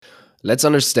Let's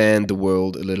understand the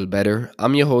world a little better.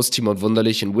 I'm your host, Timon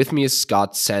Wunderlich, and with me is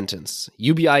Scott Santens,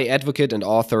 UBI advocate and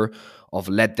author of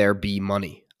Let There Be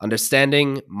Money,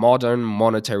 Understanding Modern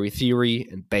Monetary Theory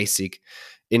and Basic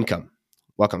Income.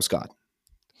 Welcome, Scott.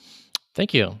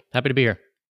 Thank you. Happy to be here.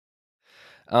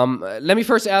 Let me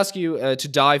first ask you to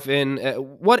dive in.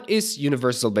 What is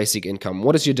universal basic income?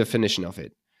 What is your definition of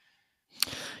it?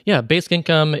 Yeah, basic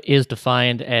income is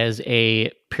defined as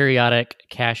a periodic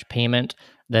cash payment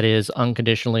that is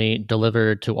unconditionally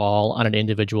delivered to all on an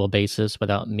individual basis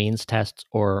without means tests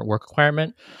or work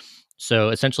requirement. So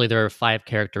essentially, there are 5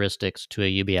 characteristics to a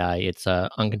UBI. It's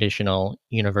unconditional,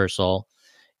 universal,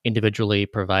 individually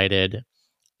provided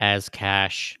as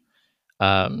cash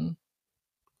um,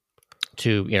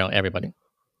 to everybody.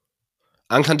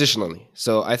 Unconditionally.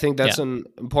 So I think that's Yeah. an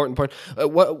important point.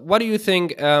 What do you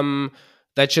think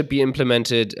that should be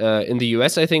implemented in the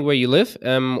US? I think where you live,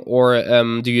 or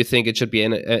do you think it should be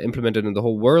implemented in the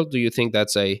whole world? Do you think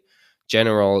that's a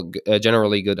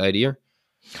generally good idea?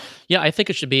 Yeah, I think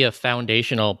it should be a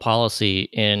foundational policy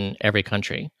in every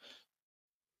country.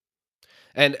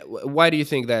 And why do you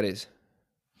think that is?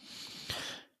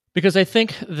 Because I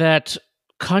think that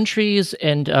countries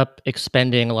end up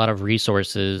expending a lot of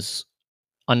resources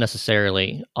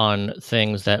unnecessarily on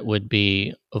things that would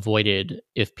be avoided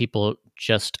if people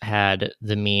just had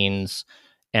the means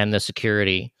and the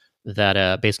security that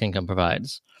a basic income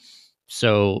provides.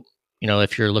 So,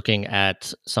 if you're looking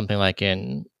at something like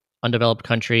in undeveloped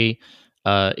country,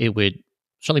 it would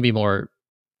certainly be more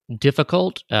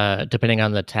difficult depending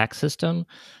on the tax system,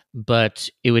 but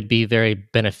it would be very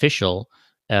beneficial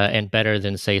and better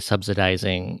than, say,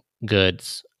 subsidizing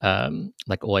goods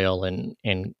like oil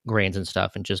and grains and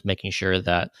stuff, and just making sure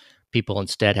that people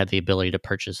instead have the ability to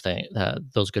purchase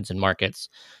those goods in markets.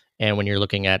 And when you're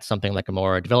looking at something like a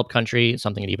more developed country,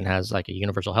 something that even has like a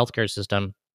universal healthcare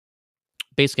system,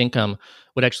 basic income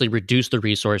would actually reduce the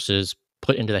resources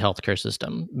put into the healthcare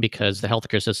system, because the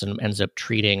healthcare system ends up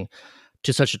treating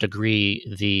to such a degree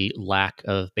the lack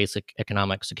of basic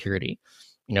economic security.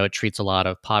 It treats a lot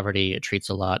of poverty, it treats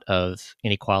a lot of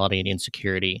inequality and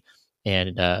insecurity,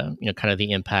 and kind of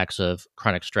the impacts of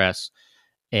chronic stress.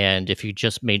 And if you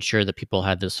just made sure that people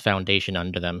had this foundation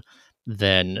under them,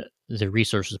 then the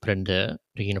resources put into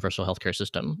the universal healthcare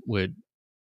system would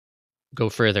go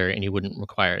further, and you wouldn't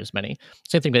require as many.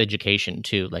 Same thing with education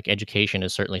too. Like, education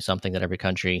is certainly something that every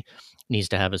country needs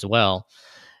to have as well.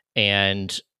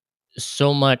 And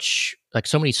so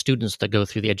many students that go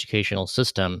through the educational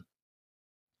system,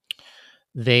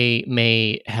 they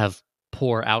may have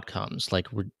poor outcomes, like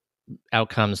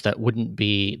outcomes that wouldn't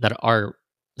be that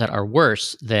are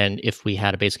worse than if we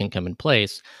had a basic income in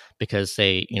place. Because,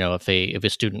 say, if a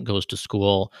student goes to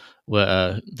school,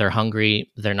 they're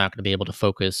hungry, they're not going to be able to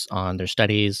focus on their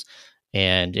studies.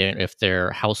 And if their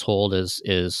household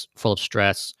is full of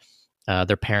stress,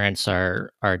 their parents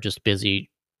are just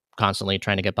busy constantly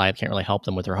trying to get by, can't really help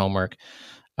them with their homework,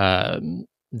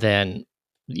 then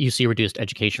you see reduced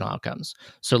educational outcomes.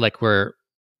 So, like,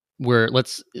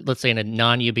 let's say in a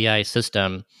non-UBI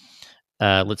system,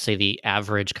 let's say the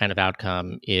average kind of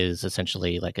outcome is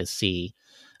essentially like a C.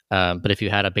 But if you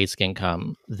had a basic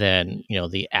income, then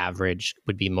the average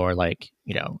would be more like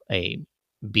a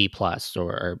B plus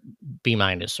or B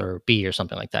minus or B or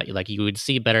something like that. You would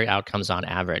see better outcomes on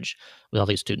average with all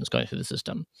these students going through the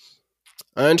system.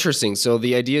 Interesting. So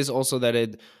the idea is also that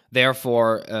it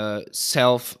therefore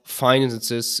self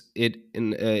finances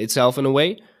itself in a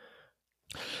way.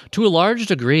 To a large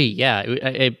degree, yeah.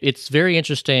 It's very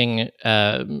interesting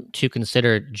to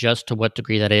consider just to what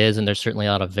degree that is, and there's certainly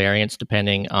a lot of variance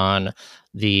depending on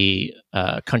the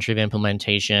country of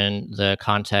implementation, the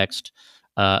context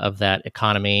of that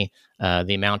economy,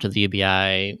 the amount of the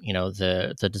UBI,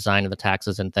 the design of the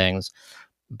taxes and things.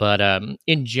 But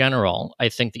in general, I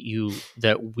think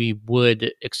that we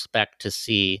would expect to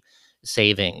see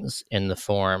savings in the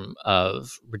form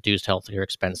of reduced healthcare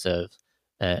expensive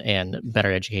and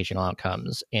better educational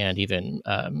outcomes, and even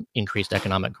increased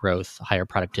economic growth, higher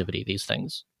productivity, these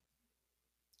things.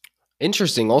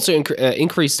 Interesting. Also,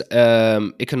 increased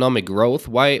economic growth.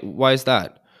 Why is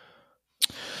that?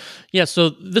 Yeah,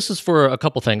 so this is for a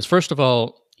couple things. First of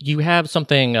all, you have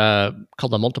something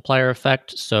called the multiplier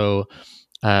effect. So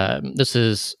this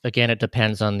is, again, it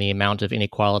depends on the amount of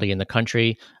inequality in the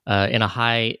country. In a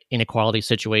high inequality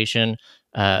situation,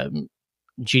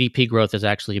 GDP growth is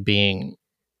actually being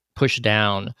pushed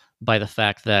down by the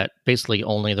fact that basically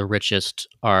only the richest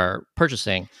are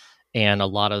purchasing, and a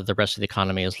lot of the rest of the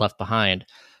economy is left behind.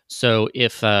 So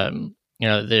if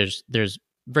there's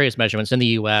various measurements in the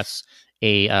U.S.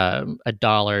 a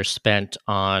dollar spent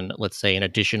on, let's say, an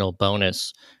additional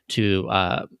bonus to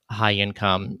high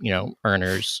income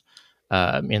earners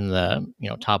in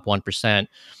the top 1%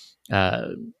 uh,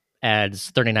 adds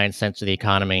 39 cents to the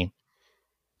economy.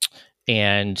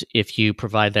 And if you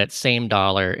provide that same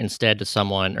dollar instead to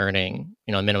someone earning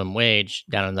minimum wage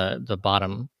down in the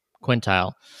bottom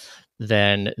quintile,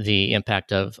 then the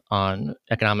impact of on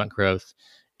economic growth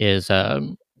is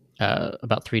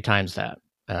about three times that,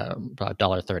 about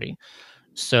 $1.30.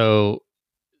 So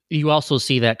you also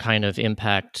see that kind of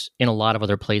impact in a lot of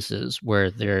other places where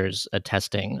there's a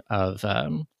testing of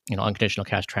unconditional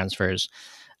cash transfers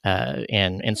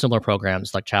and similar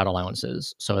programs like child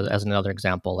allowances. So as another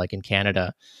example, like in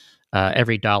Canada,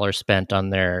 every dollar spent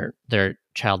on their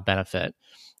child benefit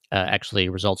actually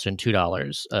results in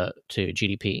 $2 to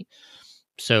GDP.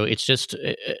 So it's just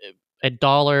a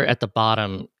dollar at the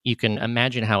bottom. You can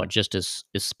imagine how it just is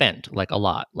spent, like a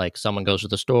lot. Like someone goes to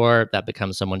the store, that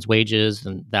becomes someone's wages,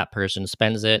 and that person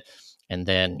spends it, and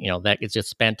then that gets just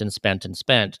spent and spent and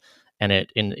spent, and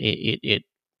it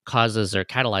causes or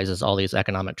catalyzes all these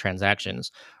economic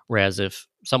transactions. Whereas if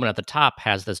someone at the top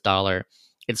has this dollar,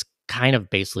 it's kind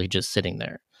of basically just sitting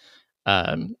there.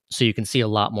 So you can see a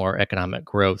lot more economic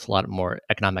growth, a lot more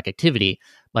economic activity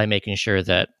by making sure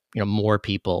that more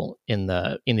people in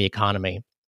the economy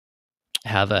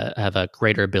have a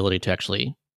greater ability to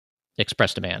actually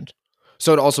express demand.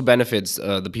 So it also benefits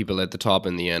the people at the top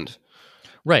in the end.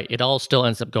 Right. It all still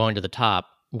ends up going to the top,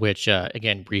 which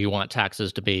again, where you want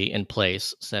taxes to be in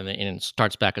place, and it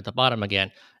starts back at the bottom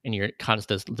again, and you're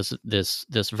constant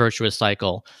this virtuous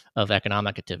cycle of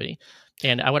economic activity.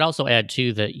 And I would also add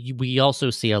too that we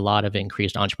also see a lot of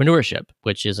increased entrepreneurship,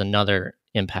 which is another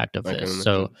impact of I can this. imagine.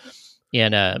 So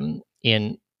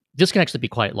in this can actually be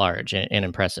quite large and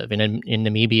impressive. And in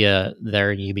Namibia,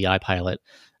 their UBI pilot,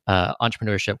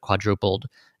 entrepreneurship quadrupled,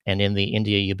 and in the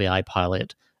India UBI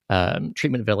pilot,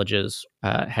 treatment villages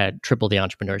had triple the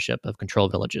entrepreneurship of control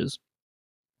villages,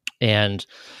 and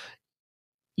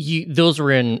those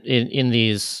were in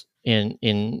these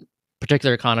in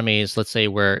particular economies, let's say,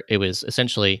 where it was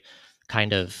essentially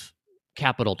kind of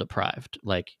capital deprived.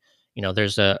 Like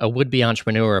there's a would-be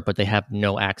entrepreneur, but they have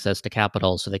no access to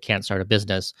capital, so they can't start a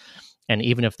business. And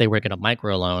even if they were getting a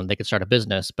microloan, they could start a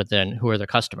business, but then who are their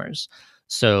customers?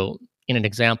 So in an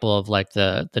example of like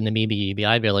the Namibia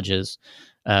UBI villages,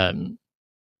 um,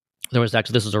 there was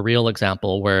actually, this is a real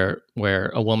example where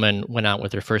a woman went out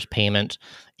with her first payment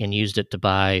and used it to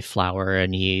buy flour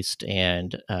and yeast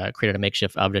and created a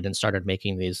makeshift oven and started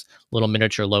making these little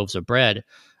miniature loaves of bread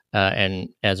and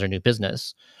as her new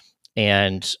business.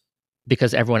 And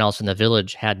because everyone else in the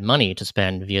village had money to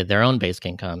spend via their own basic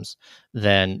incomes,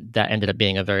 then that ended up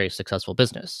being a very successful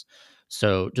business.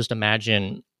 So just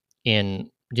imagine in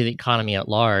the economy at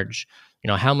large,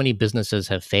 how many businesses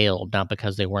have failed not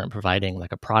because they weren't providing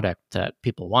like a product that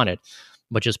people wanted,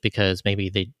 but just because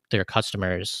maybe their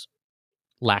customers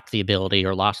lacked the ability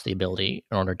or lost the ability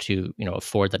in order to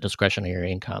afford that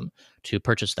discretionary income to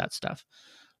purchase that stuff.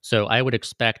 So I would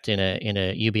expect in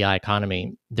a UBI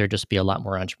economy there'd just be a lot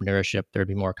more entrepreneurship. There'd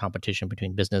be more competition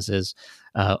between businesses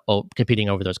competing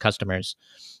over those customers,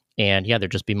 and yeah,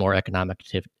 there'd just be more economic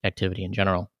activity in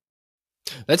general.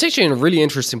 That's actually a really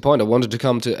interesting point. I wanted to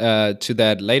come to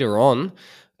that later on,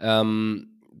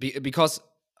 because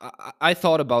I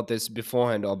thought about this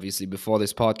beforehand. Obviously, before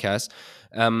this podcast,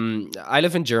 I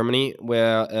live in Germany,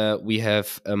 where we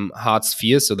have Hartz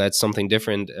IV, so that's something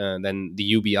different than the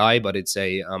UBI, but it's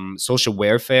a social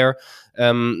welfare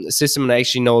system. And I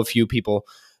actually know a few people,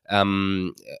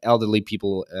 elderly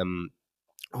people,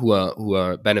 who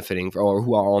are benefiting or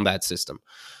who are on that system,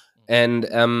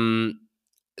 and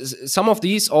some of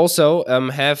these also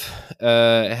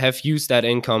have used that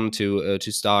income to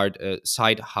start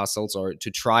side hustles or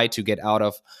to try to get out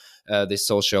of this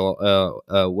social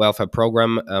welfare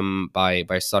program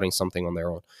by starting something on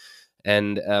their own.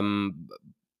 And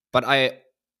but I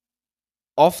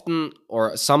often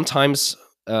or sometimes,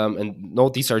 and no,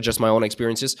 these are just my own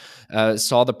experiences,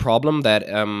 saw the problem that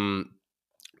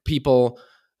people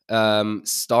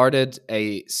started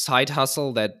a side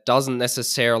hustle that doesn't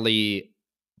necessarily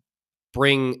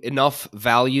bring enough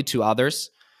value to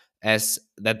others as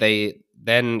that they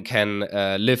then can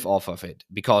live off of it,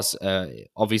 because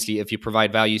obviously if you provide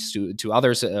values to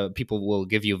others, people will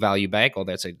give you value back, or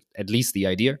that's at least the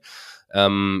idea,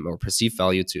 or perceived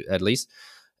value to at least.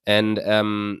 And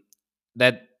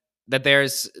that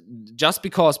there's, just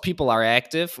because people are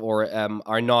active or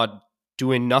are not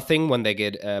doing nothing when they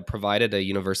get provided a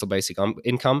universal basic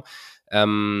income,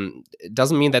 it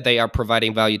doesn't mean that they are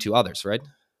providing value to others, right?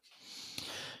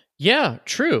 Yeah,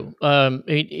 true.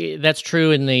 That's true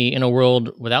in a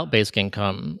world without basic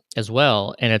income as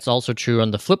well, and it's also true on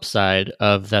the flip side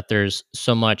of that. There's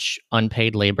so much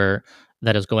unpaid labor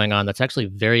that is going on that's actually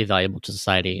very valuable to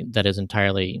society that is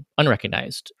entirely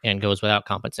unrecognized and goes without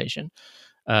compensation.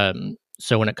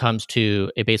 So when it comes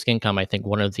to a basic income, I think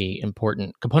one of the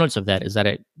important components of that is that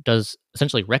it does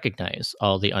essentially recognize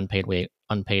all the unpaid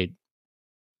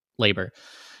labor,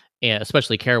 and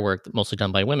especially care work, mostly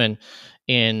done by women,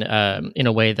 in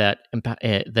a way that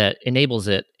that enables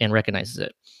it and recognizes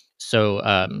it. So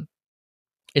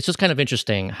it's just kind of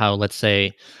interesting how, let's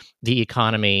say, the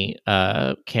economy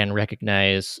can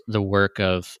recognize the work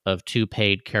of two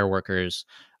paid care workers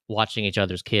watching each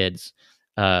other's kids.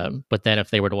 But then,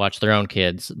 if they were to watch their own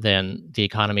kids, then the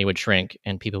economy would shrink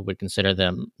and people would consider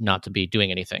them not to be doing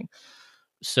anything.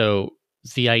 So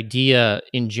the idea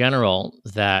in general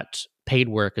that paid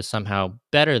work is somehow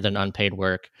better than unpaid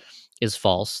work is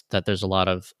false, that there's a lot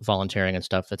of volunteering and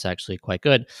stuff that's actually quite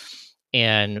good.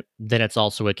 And then it's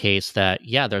also a case that,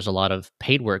 yeah, there's a lot of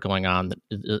paid work going on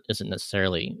that isn't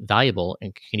necessarily valuable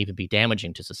and can even be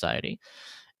damaging to society.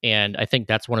 And I think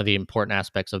that's one of the important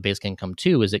aspects of basic income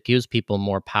too, is it gives people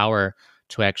more power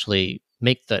to actually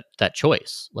make that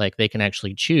choice. Like they can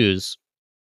actually choose,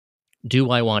 do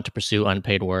I want to pursue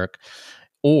unpaid work,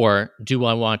 or do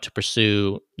I want to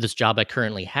pursue this job I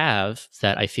currently have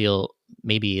that I feel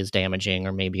maybe is damaging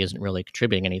or maybe isn't really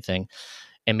contributing anything?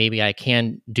 And maybe I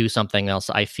can do something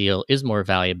else I feel is more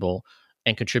valuable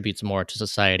and contributes more to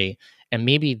society. And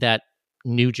maybe that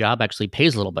new job actually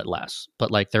pays a little bit less, but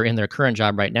like they're in their current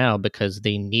job right now because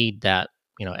they need that,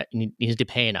 it needs to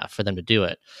pay enough for them to do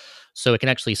it. So it can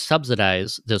actually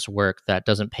subsidize this work that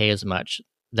doesn't pay as much,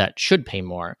 that should pay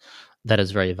more, that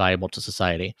is very valuable to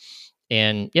society.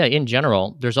 And yeah, in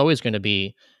general, there's always going to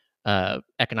be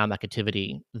economic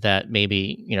activity that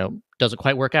maybe doesn't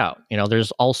quite work out.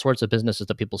 There's all sorts of businesses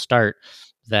that people start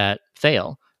that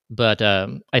fail, but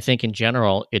I think in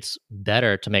general, it's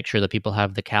better to make sure that people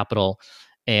have the capital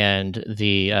and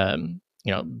the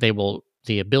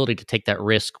ability to take that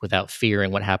risk without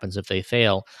fearing what happens if they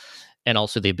fail, and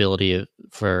also the ability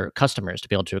for customers to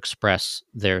be able to express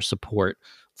their support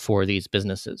for these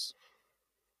businesses.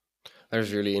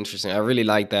 That's really interesting. I really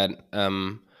like that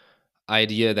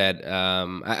idea that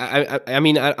I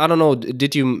mean I don't know.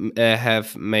 Did you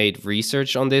have made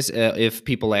research on this? If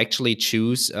people actually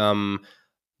choose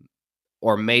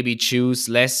or maybe choose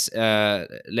less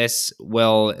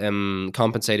well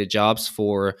compensated jobs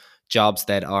for jobs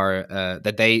that are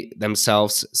that they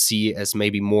themselves see as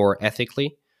maybe more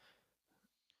ethical.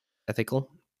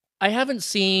 I haven't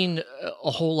seen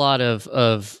a whole lot of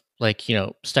like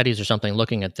studies or something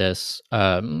looking at this.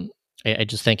 I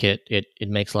just think it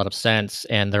makes a lot of sense,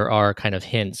 and there are kind of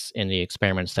hints in the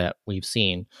experiments that we've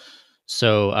seen.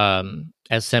 So,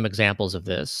 as some examples of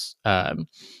this,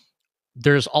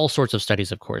 there's all sorts of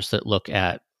studies, of course, that look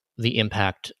at the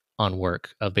impact on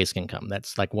work of basic income.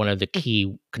 That's like one of the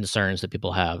key concerns that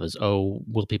people have is, oh,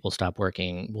 will people stop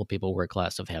working? Will people work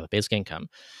less if they have a basic income?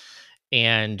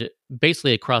 And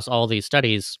basically, across all these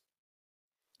studies,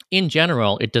 in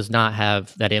general, it does not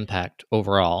have that impact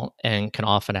overall and can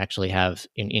often actually have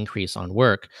an increase on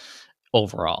work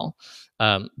overall.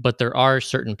 But there are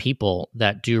certain people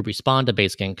that do respond to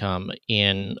basic income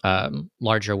in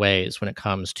larger ways when it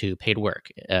comes to paid work.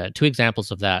 Two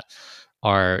examples of that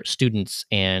are students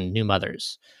and new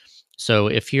mothers. So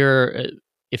if you're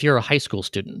a high school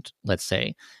student, let's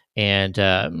say, and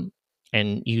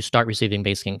you start receiving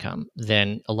basic income,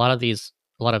 then a lot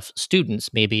of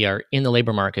students maybe are in the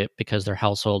labor market because their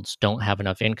households don't have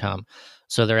enough income,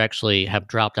 so they're actually have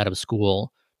dropped out of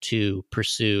school to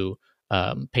pursue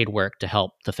paid work to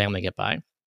help the family get by.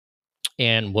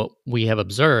 And what we have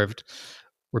observed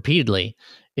repeatedly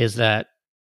is that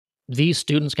these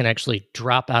students can actually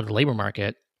drop out of the labor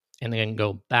market and then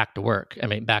go back to work. I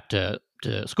mean, back to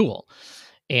school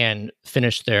and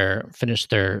finish their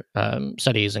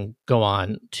studies and go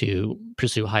on to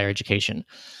pursue higher education.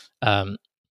 Um,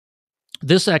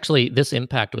 this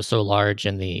impact was so large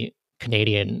in the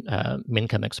Canadian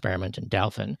Mincome experiment in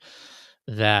Dauphin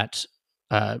that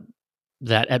uh,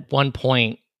 that at one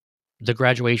point the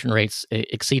graduation rates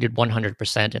exceeded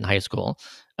 100% in high school.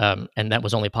 And that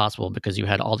was only possible because you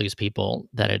had all these people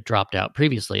that had dropped out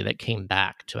previously that came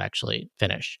back to actually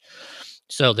finish.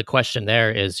 So the question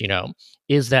there is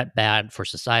that bad for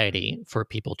society for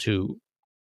people to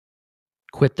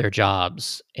quit their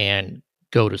jobs and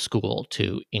go to school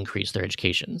to increase their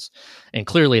educations? And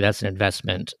clearly that's an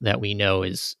investment that we know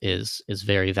is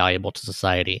very valuable to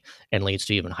society and leads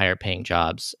to even higher paying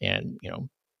jobs and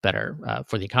better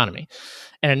for the economy.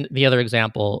 And the other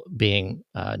example being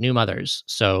new mothers.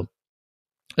 So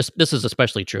this is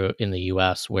especially true in the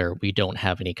U.S., where we don't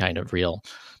have any kind of real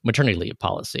maternity leave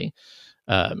policy.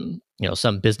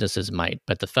 Some businesses might,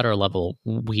 but at the federal level,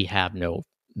 we have no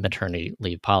maternity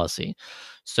leave policy.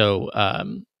 So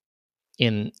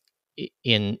in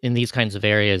in these kinds of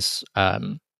areas,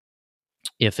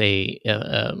 if a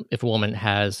woman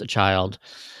has a child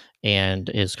and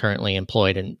is currently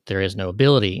employed and there is no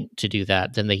ability to do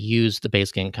that, then they use the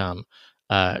basic income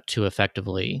to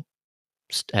effectively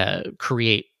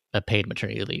create a paid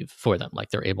maternity leave for them. Like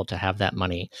they're able to have that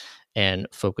money and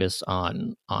focus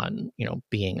on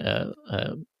being a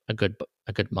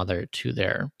good mother to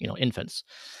their infants.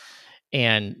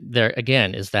 And there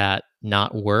again, is that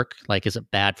not work? Like, is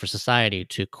it bad for society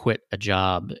to quit a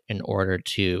job in order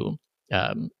to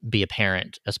be a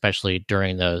parent, especially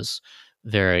during those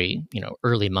very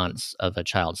early months of a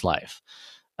child's life?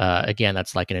 Again,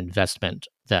 that's like an investment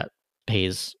that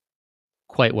pays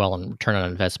quite well in return on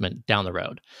investment down the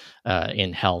road,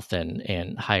 in health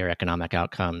and higher economic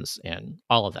outcomes and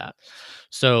all of that.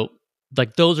 So,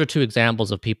 like, those are two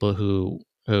examples of people who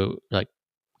like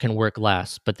can work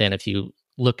less, but then if you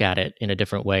look at it in a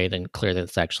different way, then clearly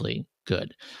it's actually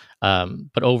good.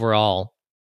 But overall,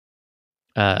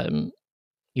 um,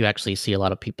 you actually see a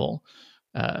lot of people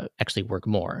actually work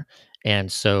more.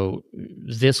 And so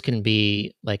this can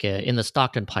be like in the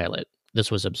Stockton pilot,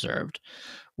 this was observed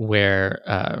where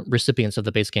recipients of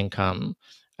the basic income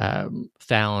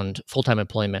found full time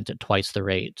employment at twice the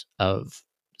rate of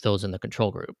those in the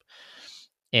control group.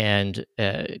 And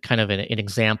kind of an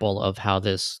example of how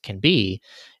this can be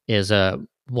is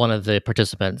one of the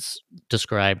participants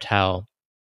described how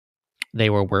they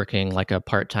were working like a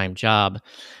part time job,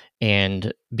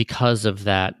 and because of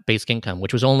that basic income,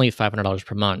 which was only $500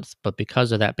 per month, but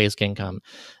because of that basic income,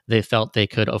 they felt they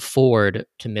could afford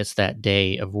to miss that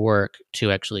day of work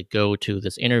to actually go to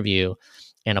this interview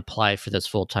and apply for this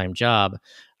full time job,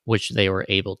 which they were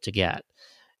able to get.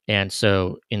 And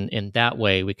so, in that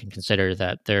way, we can consider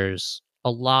that there's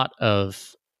a lot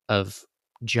of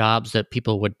jobs that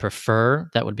people would prefer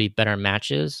that would be better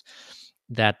matches,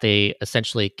 that they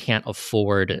essentially can't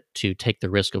afford to take the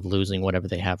risk of losing whatever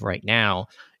they have right now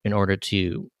in order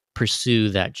to pursue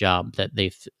that job that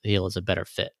they feel is a better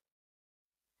fit.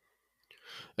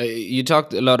 You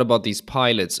talked a lot about these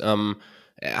pilots.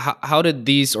 How did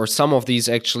these or some of these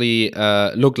actually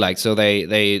look like? So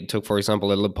they took, for example,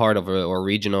 a little part of a or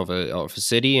region of a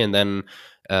city, and then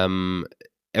um,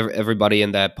 everybody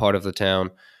in that part of the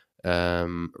town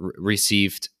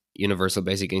received universal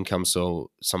basic income,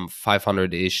 so some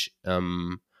 500 ish uh,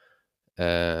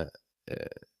 uh,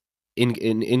 in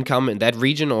income in that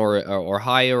region, or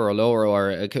higher or lower,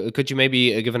 or could you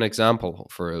maybe give an example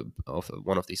for of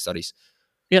one of these studies?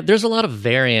 Yeah, there's a lot of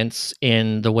variance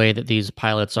in the way that these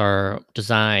pilots are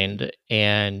designed,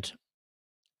 and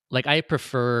like I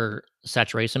prefer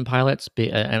saturation pilots,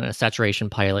 and a saturation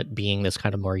pilot being this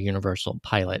kind of more universal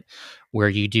pilot, where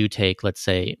you do take, let's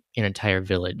say, an entire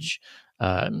village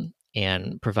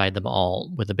and provide them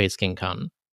all with a basic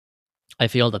income. I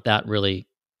feel that that really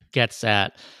gets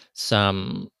at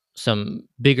some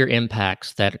bigger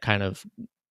impacts that kind of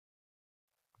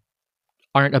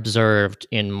aren't observed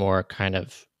in more kind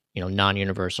of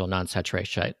non-universal,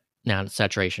 non-saturation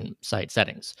site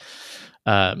settings.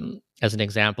 As an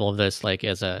example of this, like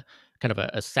as a kind of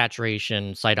a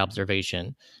saturation site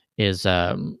observation, is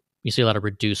you see a lot of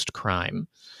reduced crime.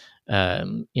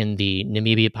 In the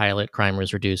Namibia pilot, crime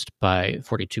was reduced by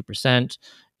 42%,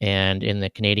 and in the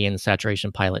Canadian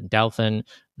saturation pilot in Dauphin,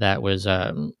 that was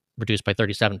reduced by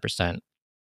 37%.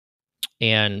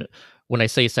 And when I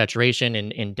say saturation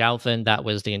in Dauphin, that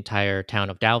was the entire town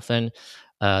of Dauphin.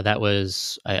 That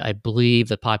was, I believe,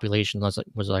 the population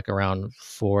was like around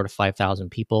 4 to 5,000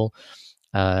 people.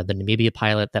 The Namibia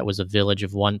pilot, that was a village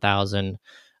of 1,000.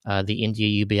 The India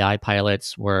UBI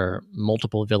pilots were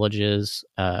multiple villages,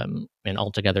 and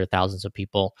altogether thousands of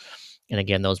people. And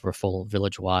again, those were full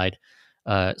village wide.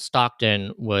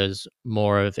 Stockton was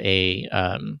more of a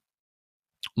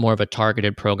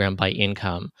targeted program by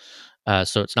income.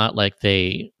 So it's not like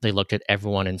they looked at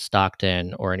everyone in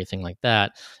Stockton or anything like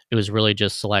that. It was really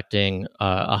just selecting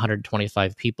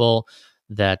 125 people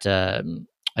that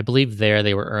I believe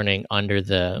they were earning under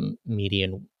the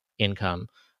median income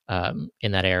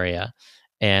in that area,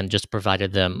 and just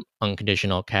provided them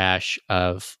unconditional cash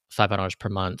of $500 per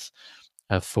month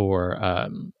for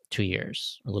 2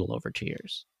 years, a little over 2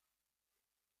 years.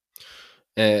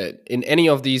 In any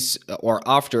of these, or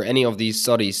after any of these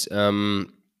studies,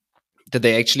 did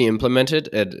they actually implement it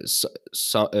at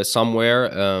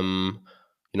somewhere?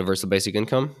 universal basic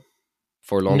income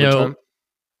for a longer No, time?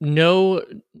 no,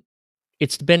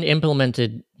 it's been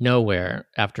implemented nowhere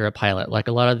after a pilot. Like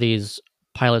a lot of these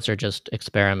pilots are just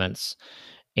experiments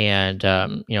and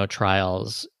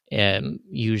trials,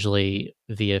 usually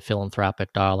via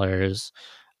philanthropic dollars.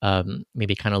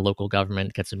 Maybe kind of local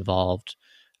government gets involved,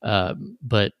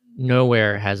 but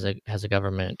nowhere has a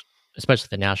government, especially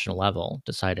at the national level,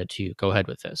 decided to go ahead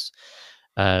with this.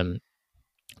 Um,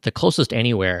 the closest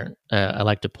anywhere I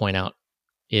like to point out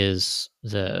is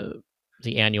the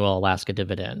annual Alaska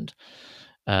dividend.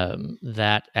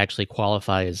 That actually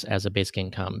qualifies as a basic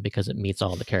income because it meets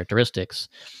all the characteristics.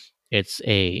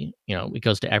 It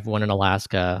goes to everyone in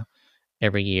Alaska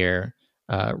every year,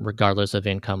 regardless of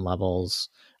income levels,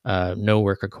 no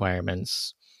work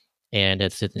requirements, and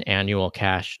it's an annual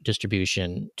cash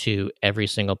distribution to every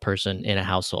single person in a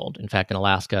household. In fact, in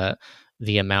Alaska,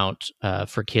 the amount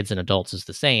for kids and adults is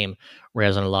the same,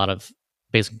 whereas on a lot of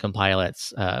basic income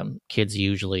pilots, kids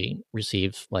usually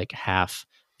receive like half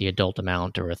the adult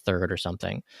amount or a third or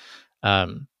something.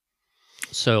 Um,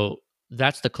 so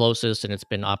that's the closest, and it's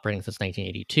been operating since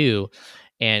 1982.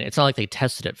 And it's not like they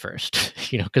tested it first,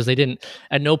 because they didn't.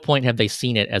 At no point have they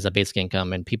seen it as a basic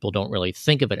income, and people don't really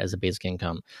think of it as a basic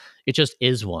income. It just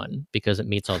is one because it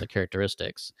meets all the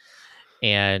characteristics,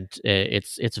 and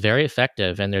it's very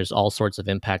effective. And there's all sorts of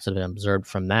impacts that have been observed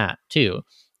from that too.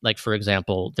 Like for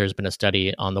example, there's been a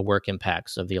study on the work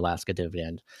impacts of the Alaska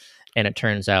dividend, and it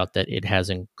turns out that it has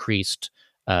increased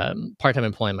part-time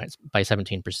employment by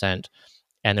 17%,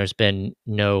 and there's been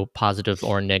no positive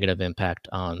or negative impact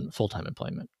on full-time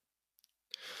employment.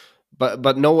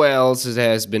 But nowhere else it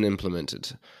has been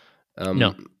implemented.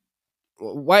 No.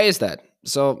 Why is that?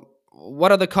 So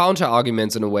what are the counter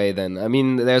arguments in a way then? I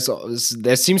mean, there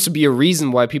seems to be a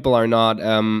reason why people are not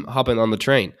hopping on the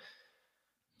train.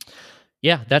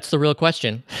 Yeah, that's the real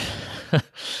question.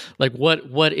 Like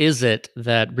what is it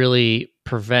that really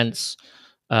prevents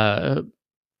uh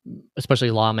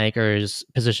especially lawmakers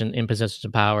in positions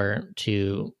of power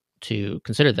to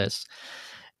consider this?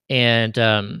 And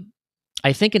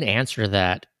I think an answer to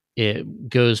that, it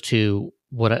goes to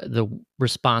the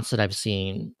response that I've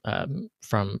seen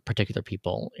from particular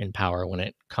people in power when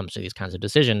it comes to these kinds of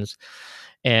decisions.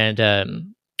 And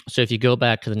so, if you go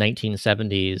back to the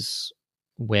 1970s,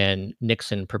 when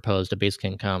Nixon proposed a basic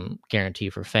income guarantee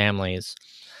for families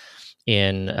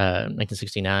in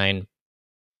 1969,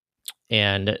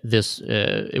 and this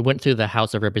it went through the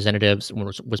House of Representatives and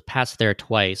was passed there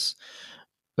twice,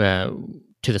 uh,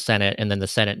 to the Senate, and then the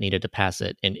Senate needed to pass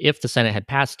it. And if the Senate had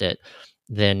passed it,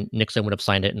 then Nixon would have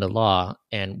signed it into law,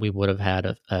 and we would have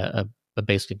had a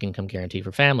basic income guarantee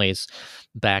for families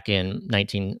back in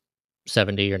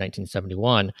 1970 or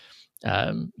 1971,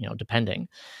 depending.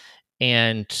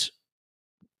 And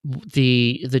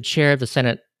the chair of the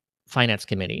Senate Finance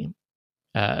Committee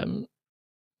um,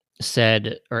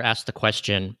 said or asked the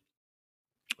question,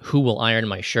 "Who will iron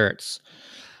my shirts?"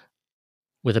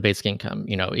 with a basic income.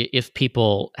 If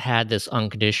people had this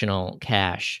unconditional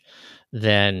cash,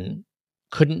 then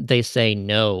couldn't they say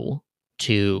no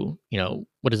to,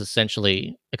 what is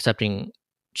essentially accepting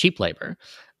cheap labor?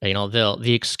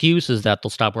 The excuse is that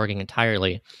they'll stop working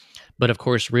entirely. But of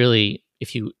course, really,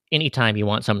 if you anytime you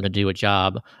want someone to do a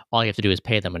job, all you have to do is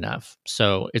pay them enough.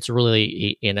 So it's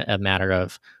really in a matter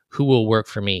of who will work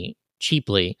for me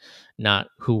cheaply, not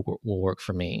who will work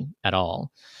for me at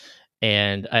all.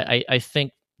 And I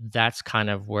think that's kind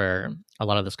of where a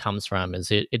lot of this comes from.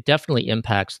 Is it definitely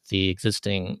impacts the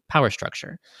existing power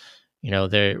structure.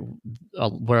 There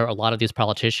where a lot of these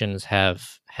politicians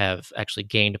have actually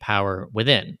gained power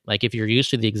within. Like if you're used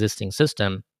to the existing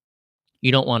system,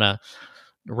 you don't want to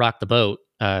rock the boat,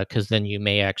 because then you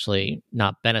may actually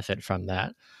not benefit from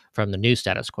that, from the new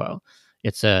status quo.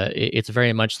 It's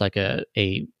very much like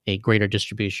a greater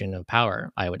distribution of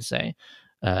power, I would say.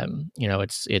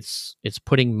 It's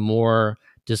putting more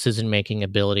decision making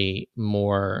ability,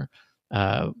 more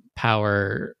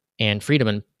power and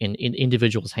freedom in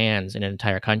individuals' hands in an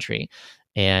entire country.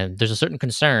 And there's a certain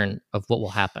concern of what will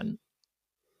happen.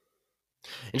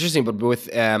 Interesting, but with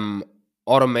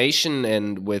automation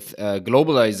and with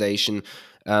globalization,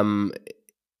 um,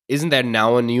 isn't there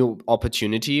now a new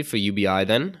opportunity for UBI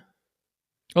then?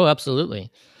 Oh,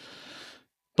 absolutely.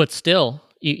 But still,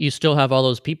 you still have all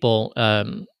those people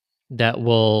that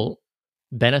will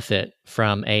benefit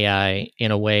from AI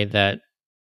in a way that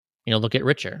they'll get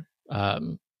richer.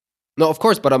 No, of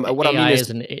course, but what I mean AI is,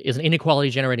 is an inequality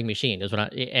generating machine, is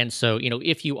what and so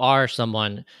if you are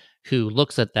someone who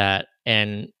looks at that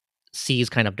and sees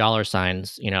kind of dollar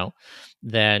signs,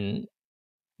 then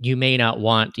you may not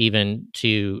want even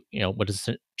to, what is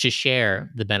it, to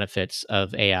share the benefits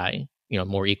of AI,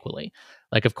 more equally.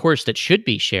 Like, of course, that should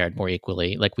be shared more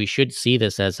equally. Like, we should see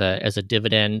this as a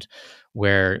dividend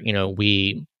where,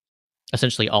 we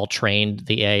essentially all trained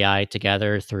the AI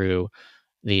together through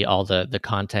all the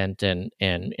content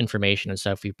and information and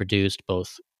stuff we produced,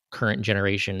 both current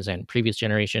generations and previous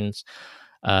generations.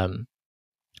 Um,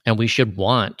 and we should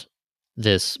want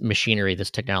this machinery,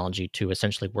 this technology to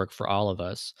essentially work for all of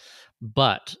us.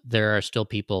 But there are still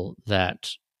people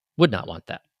that would not want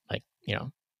that. Like,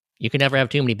 you can never have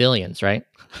too many billions, right?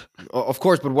 Of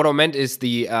course, but what I meant is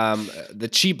the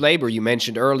cheap labor you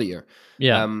mentioned earlier.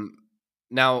 Yeah.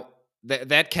 Now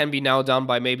that can be now done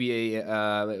by maybe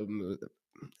a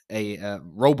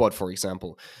robot, for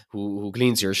example, who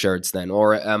cleans your shirts then,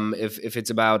 or if it's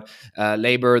about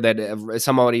labor that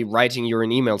somebody writing you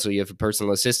an email, so you have a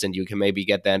personal assistant, you can maybe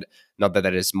get that. Not that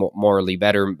that is morally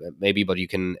better, maybe, but you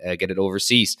can get it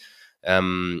overseas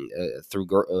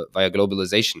through via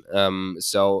globalization.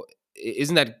 So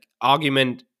isn't that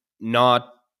argument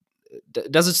not?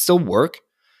 Does it still work?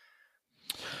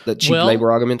 The cheap Well,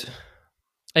 labor argument.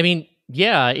 I mean,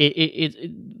 yeah,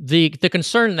 the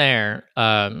concern there,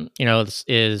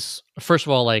 is first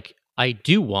of all, like, I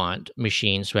do want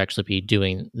machines to actually be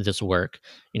doing this work.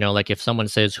 Like, if someone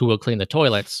says who will clean the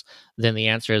toilets, then the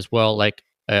answer is, well, like,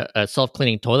 a self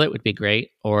cleaning toilet would be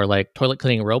great, or like toilet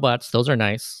cleaning robots. Those are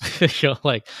nice.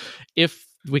 Like, if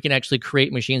we can actually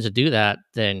create machines to do that,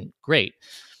 then great.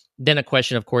 Then a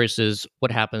question, of course, is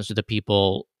what happens to the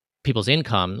people's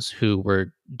incomes who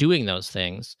were doing those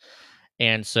things.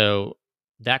 And so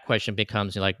that question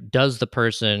becomes, like, does the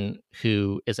person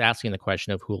who is asking the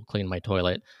question of who will clean my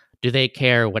toilet, do they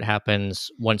care what happens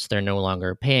once they're no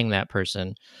longer paying that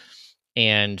person?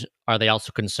 And are they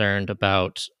also concerned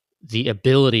about the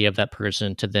ability of that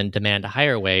person to then demand a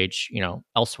higher wage,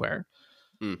 elsewhere?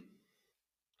 Hmm.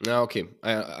 Okay,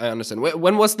 I understand.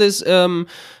 When was this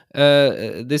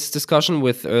this discussion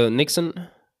with Nixon?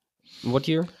 What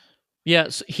year?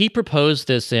 Yes, he proposed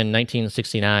this in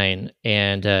 1969,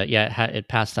 and yeah, it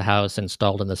passed the House,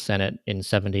 installed in the Senate in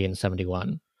 70 and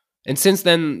 71. And since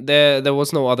then, there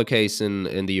was no other case in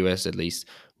the U.S. at least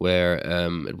where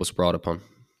it was brought upon.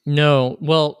 No,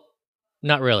 well,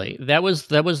 not really. That was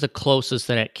the closest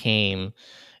that it came,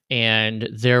 and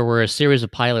there were a series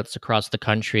of pilots across the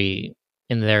country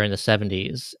in the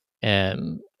 70s.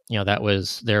 And there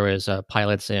was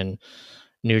pilots in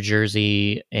New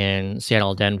Jersey and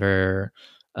Seattle, Denver,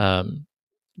 um,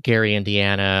 Gary,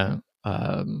 Indiana,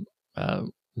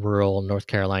 rural North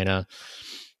Carolina.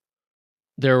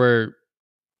 There were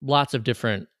lots of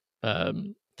different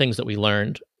things that we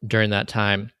learned during that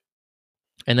time.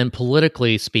 And then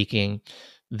politically speaking,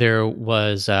 there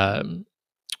was what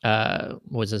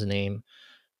was his name?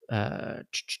 I'm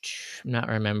not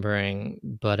remembering,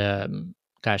 but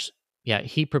gosh, yeah,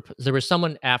 there was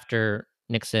someone after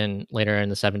Nixon later in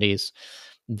the 70s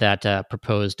that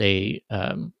proposed a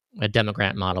Demo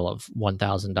grant model of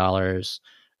 $1,000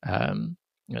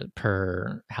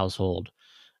 per household.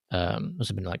 This would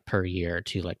have been like per year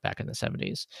too, like back in the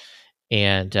 70s.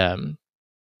 And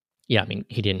yeah, I mean,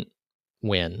 he didn't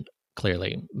win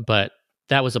clearly, but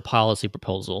that was a policy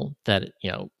proposal that,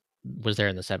 was there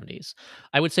in the 70s.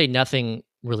 I would say nothing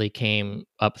really came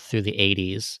up through the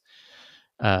 80s,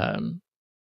 um,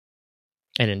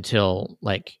 and until,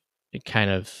 like, it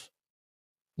kind of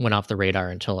went off the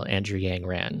radar until Andrew Yang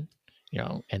ran,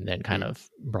 and then kind Hmm. of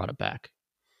brought it back.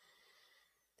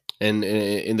 And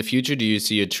in the future, do you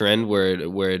see a trend where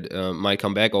it might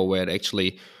come back, or where it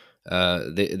actually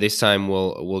this time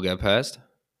will get passed?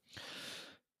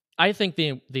 I think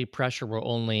the pressure will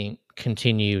only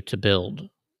continue to build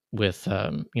with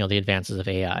the advances of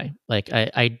AI. Like,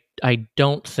 I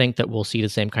don't think that we'll see the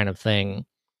same kind of thing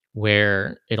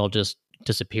where it'll just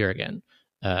disappear again.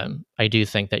 I do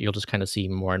think that you'll just kind of see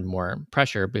more and more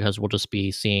pressure because we'll just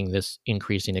be seeing this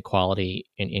increased inequality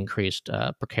and increased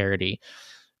precarity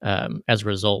as a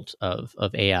result of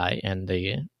AI and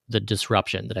the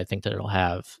disruption that I think that it'll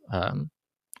have on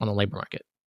the labor market.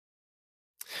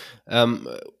 Um,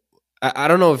 I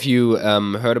don't know if you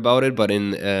heard about it, but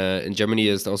in Germany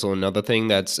is also another thing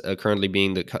that's currently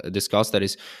being discussed. That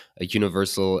is a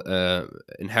universal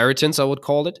inheritance, I would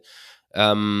call it.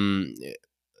 Um,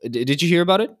 did you hear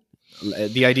about it?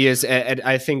 The idea is,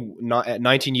 I think, not at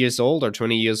 19 years old or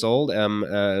 20 years old,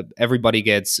 everybody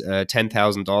gets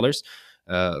 $10,000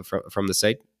 from the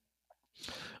state.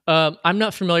 I'm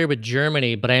not familiar with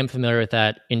Germany, but I am familiar with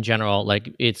that in general.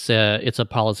 Like, it's a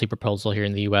policy proposal here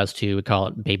in the U.S. too. We call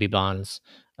it baby bonds.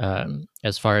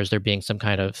 As far as there being some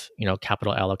kind of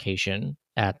capital allocation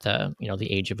at the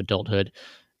the age of adulthood,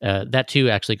 That too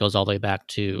actually goes all the way back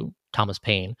to Thomas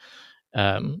Paine,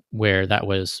 where that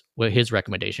was what his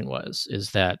recommendation was,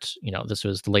 is that, this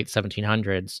was the late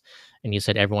 1700s, and he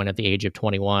said everyone at the age of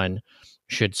 21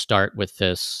 should start with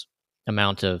this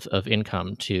amount of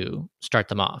income to start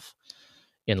them off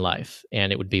in life,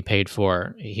 and it would be paid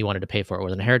for. He wanted to pay for it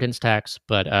with inheritance tax,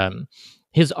 but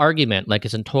his argument, like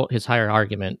his higher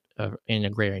argument in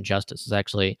agrarian justice, is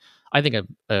actually, I think,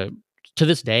 to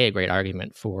this day, a great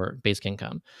argument for basic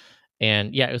income.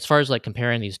 And yeah, as far as like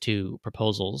comparing these two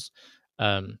proposals,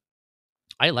 um,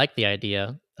 I like the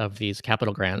idea of these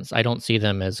capital grants. I don't see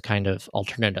them as kind of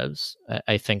alternatives.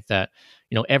 I think that,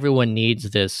 everyone needs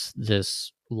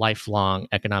this lifelong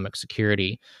economic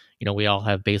security. We all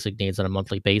have basic needs on a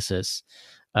monthly basis,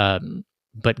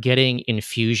 but getting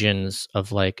infusions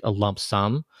of like a lump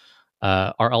sum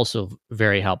are also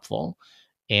very helpful,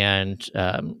 and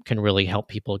can really help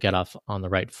people get off on the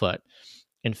right foot.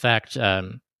 In fact,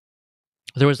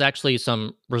 there was actually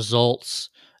some results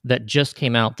that just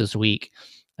came out this week,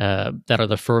 that are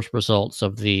the first results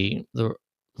of the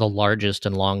largest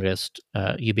and longest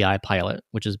UBI pilot,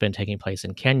 which has been taking place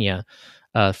in Kenya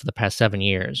for the past 7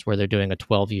 years, where they're doing a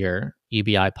 12-year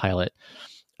UBI pilot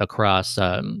across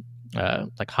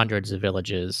like hundreds of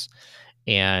villages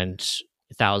and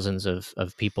thousands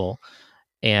of people.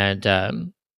 And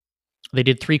they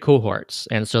did three cohorts,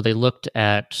 and so they looked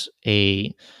at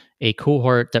a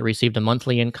cohort that received a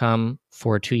monthly income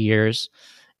for 2 years,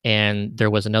 and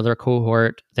there was another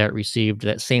cohort that received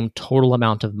that same total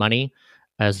amount of money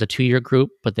as the 2 year group,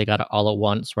 but they got it all at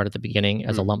once right at the beginning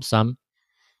as a Mm. lump sum.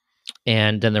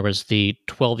 And then there was the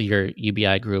 12-year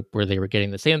UBI group where they were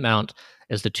getting the same amount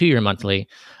as the 2 year monthly,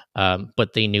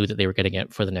 but they knew that they were getting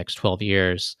it for the next 12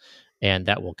 years, and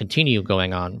that will continue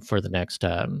going on for the next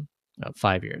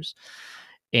 5 years.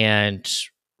 And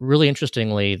really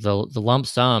interestingly, the lump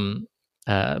sum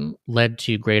led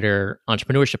to greater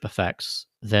entrepreneurship effects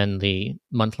than the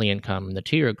monthly income in the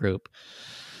 2 year group,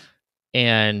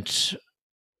 and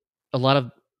a lot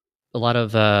of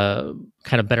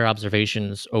kind of better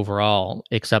observations overall,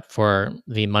 except for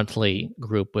the monthly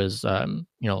group was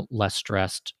less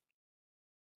stressed,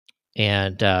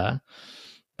 and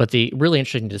but the really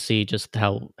interesting to see just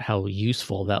how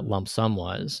useful that lump sum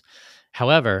was.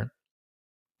 However,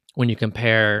 when you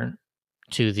compare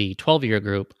to the 12-year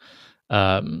group,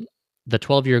 um, the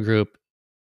 12-year group,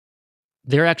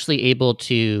 they're actually able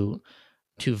to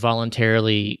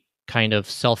voluntarily kind of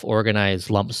self-organize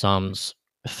lump sums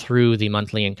through the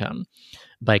monthly income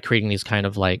by creating these kind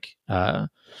of like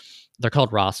they're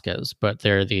called roskas, but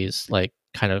they're these like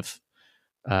kind of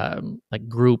like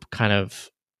group kind of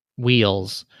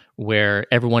wheels where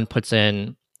everyone puts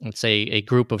in, let's say a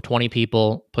group of 20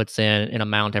 people puts in an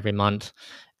amount every month,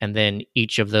 and then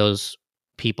each of those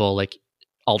people like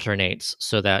alternates,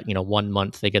 so that 1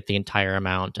 month they get the entire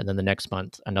amount, and then the next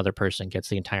month another person gets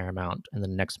the entire amount, and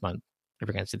then the next month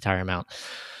everyone gets the entire amount.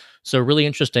 So really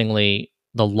interestingly,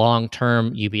 the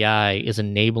long-term UBI is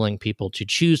enabling people to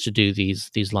choose to do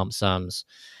these lump sums,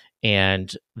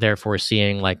 and therefore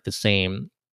seeing like the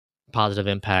same positive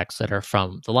impacts that are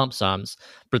from the lump sums.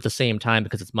 But at the same time,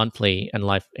 because it's monthly and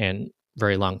life and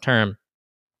very long term,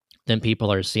 then people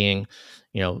are seeing,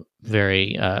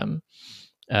 very um,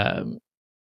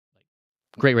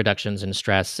 great reductions in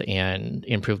stress and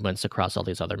improvements across all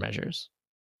these other measures.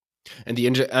 And the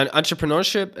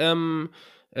entrepreneurship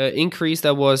increase,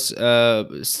 that was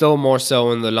still more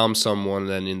so in the lump sum one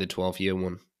than in the 12-year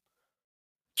one.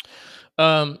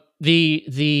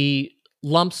 The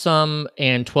lump sum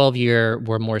and 12-year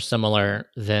were more similar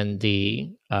than the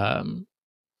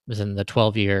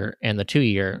 12-year and the 2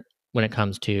 year when it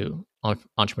comes to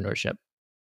entrepreneurship.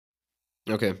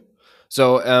 Okay.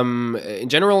 So, in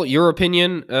general, your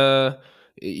opinion,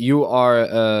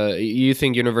 you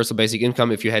think universal basic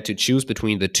income, if you had to choose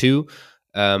between the two,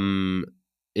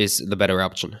 is the better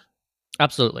option.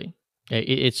 Absolutely.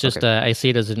 It's just Okay. I see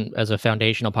it as a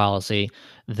foundational policy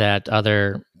that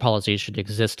other policies should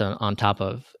exist on top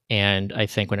of. And I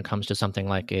think when it comes to something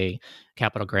like a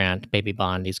capital grant, baby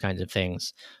bond, these kinds of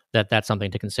things, that's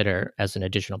something to consider as an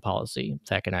additional policy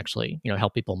that can actually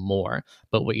help people more.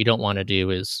 But what you don't want to do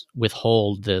is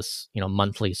withhold this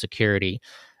monthly security,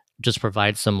 just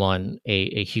provide someone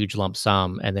a huge lump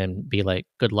sum and then be like,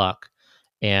 good luck,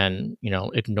 and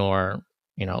ignore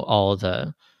all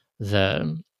the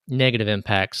negative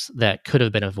impacts that could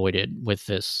have been avoided with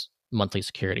this monthly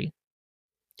security.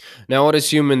 Now, I would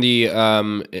assume in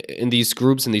these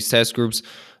groups, in these test groups,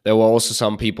 there were also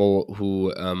some people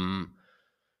who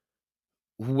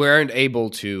weren't able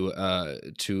to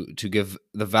give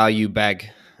the value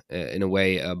back in a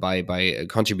way by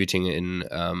contributing in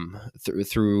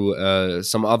through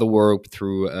some other work,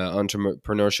 through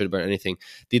entrepreneurship or anything.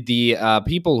 Did the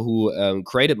people who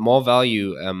created more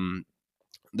value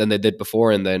than they did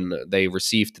before and then they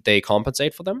received, did they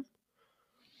compensate for them?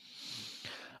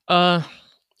 Uh,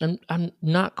 I'm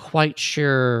not quite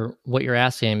sure what you're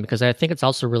asking because I think it's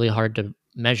also really hard to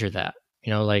measure that.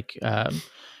 Like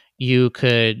you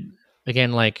could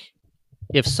again, like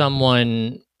if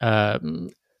someone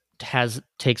has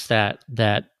takes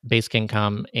that basic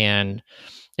income and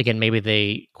again maybe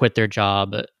they quit their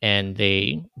job and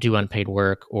they do unpaid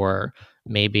work, or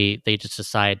maybe they just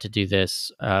decide to do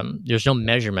this. There's no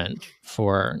measurement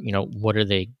for what are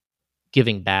they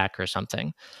giving back or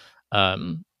something.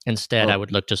 Instead, I Oh.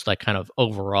 would look just like kind of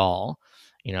overall.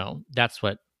 That's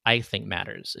what I think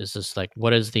matters, is just like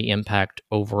what is the impact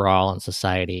overall on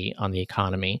society, on the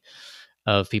economy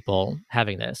of people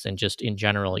having this. And just in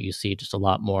general, you see just a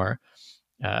lot more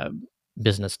uh,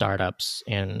 business startups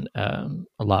and a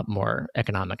lot more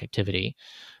economic activity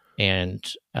and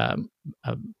a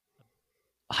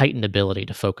heightened ability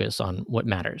to focus on what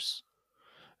matters.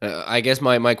 I guess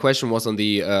my question was on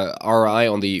the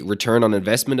ROI, on the return on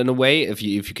investment in a way. If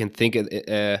you can think if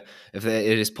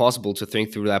it is possible to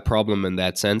think through that problem in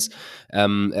that sense. I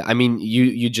mean,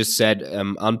 you just said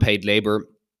unpaid labor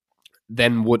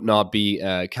then would not be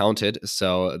counted.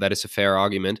 So that is a fair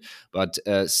argument. But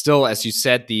still, as you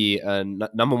said, the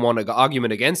number one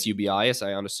argument against UBI, as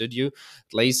I understood you,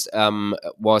 at least,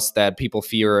 was that people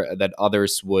fear that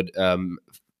others would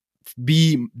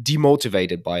be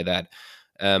demotivated by that.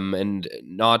 And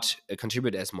not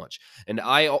contribute as much. And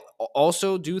I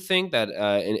also do think that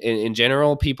in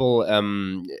general, people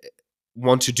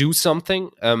want to do something.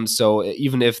 So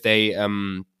even if they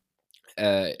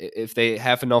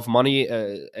have enough money,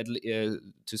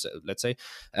 let's say,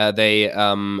 they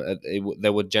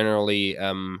would generally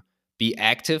be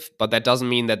active, but that doesn't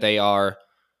mean that they are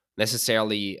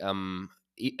necessarily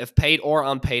if paid or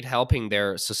unpaid helping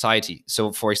their society.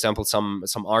 So for example, some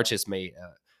artists may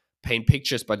paint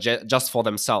pictures but just for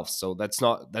themselves, so that's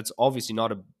obviously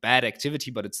not a bad activity,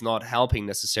 but it's not helping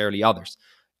necessarily others.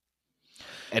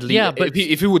 At least Yeah, but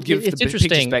if you would give the it's pictures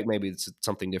interesting. back, maybe it's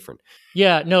something different.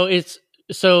 Yeah, no, it's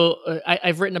so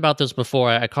I've written about this before.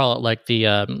 I call it like the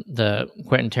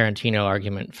Quentin Tarantino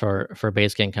argument for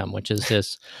basic income, which is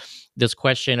this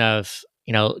question of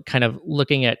kind of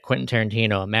looking at Quentin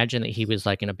Tarantino. Imagine that he was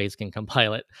like in a basic income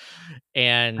pilot,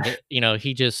 and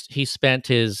he spent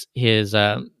his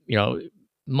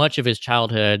much of his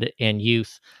childhood and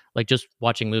youth like just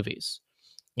watching movies.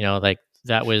 Like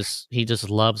that was he just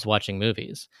loves watching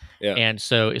movies. Yeah. And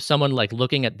so if someone like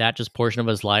looking at that just portion of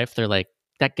his life, they're like,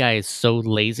 that guy is so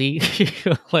lazy.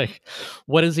 Like,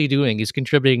 what is he doing? He's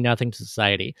contributing nothing to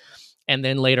society. And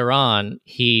then later on,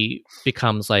 he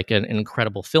becomes like an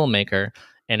incredible filmmaker,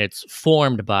 and it's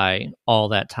formed by all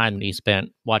that time that he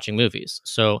spent watching movies.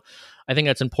 So I think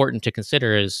that's important to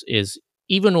consider is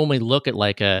even when we look at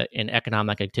like an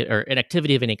economic or an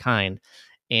activity of any kind,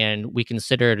 and we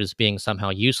consider it as being somehow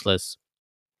useless,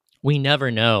 we never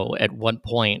know at what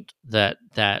point that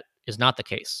is not the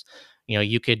case.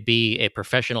 You could be a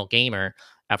professional gamer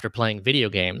after playing video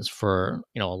games for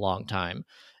a long time,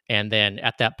 and then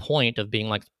at that point of being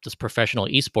like this professional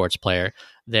esports player,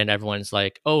 then everyone's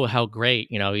like, oh, how great,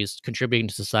 he's contributing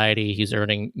to society, he's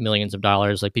earning millions of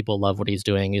dollars, like people love what he's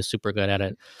doing, he's super good at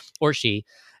it, or she.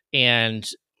 And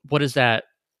what is that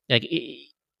like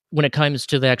when it comes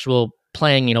to the actual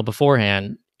playing,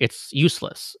 beforehand, it's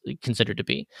useless considered to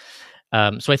be.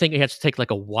 So I think it has to take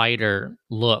like a wider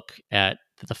look at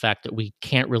the fact that we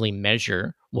can't really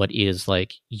measure what is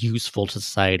like useful to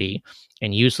society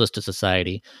and useless to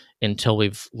society until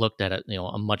we've looked at it,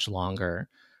 a much longer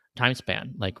time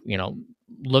span. Like,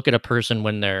 look at a person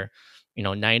when they're,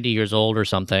 90 years old or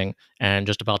something and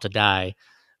just about to die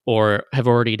or have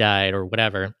already died or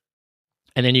whatever,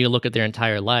 and then you look at their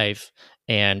entire life,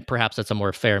 and perhaps that's a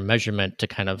more fair measurement to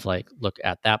kind of like look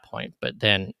at that point. But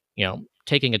then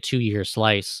taking a 2-year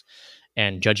slice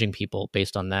and judging people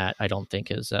based on that, I don't think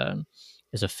is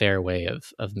a fair way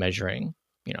of measuring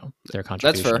their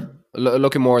That's fair. contribution.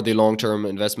 Looking more at the long term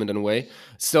investment in a way.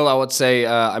 Still, I would say,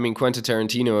 I mean, Quentin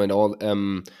Tarantino and all.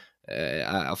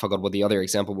 I forgot what the other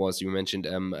example was you mentioned.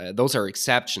 Those are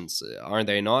exceptions, aren't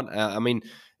they not? I mean,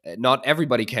 not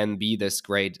everybody can be this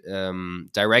great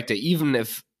director, even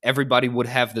if everybody would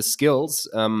have the skills.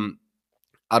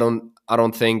 I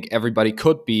don't think everybody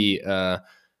could be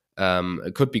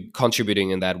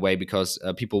contributing in that way because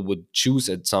people would choose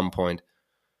at some point.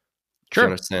 If you Sure.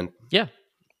 understand. Yeah.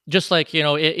 just like,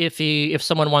 if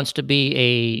someone wants to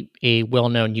be a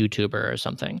well-known YouTuber or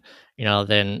something,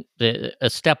 then the a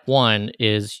step one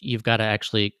is you've got to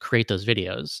actually create those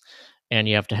videos, and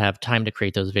you have to have time to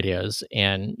create those videos,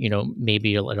 and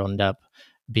maybe it'll end up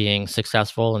being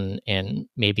successful, and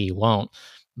maybe you won't.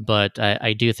 But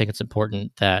I do think it's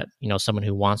important that someone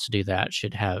who wants to do that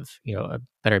should have a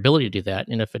better ability to do that,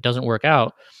 and if it doesn't work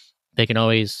out, they can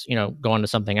always go on to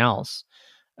something else.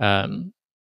 Um,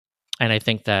 and I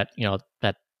think that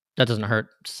that doesn't hurt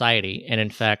society, and in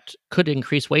fact could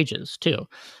increase wages too.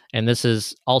 And this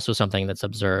is also something that's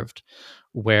observed,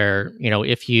 where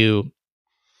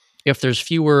if there's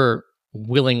fewer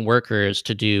willing workers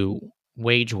to do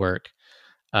wage work.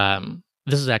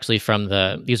 This is actually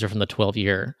these are from the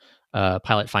 12-year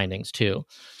pilot findings too,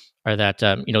 are that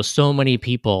so many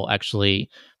people actually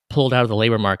pulled out of the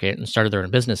labor market and started their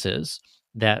own businesses,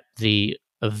 that the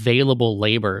available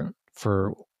labor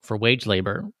for wage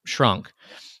labor shrunk,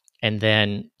 and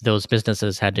then those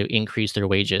businesses had to increase their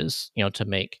wages to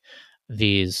make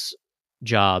these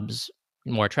jobs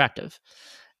more attractive.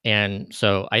 And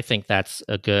so I think that's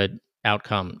a good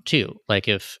outcome too. Like,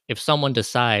 if someone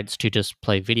decides to just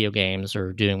play video games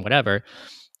or doing whatever,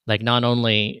 like, not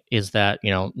only is that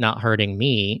not hurting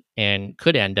me and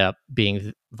could end up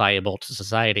being viable to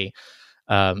society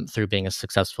through being a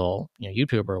successful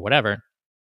YouTuber or whatever,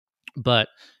 but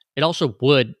it also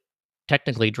would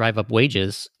technically drive up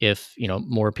wages if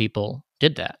more people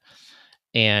did that.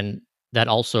 And that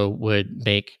also would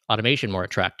make automation more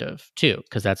attractive too,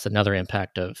 because that's another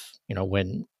impact of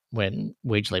when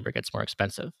wage labor gets more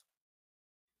expensive.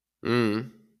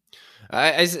 Mm.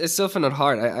 I still find it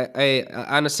hard. I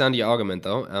understand the argument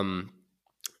though.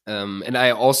 And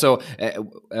I also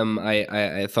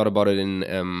I thought about it in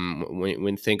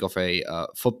when think of a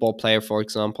football player, for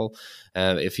example,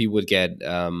 if he would get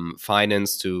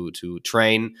financed to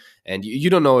train, and you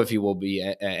don't know if he will be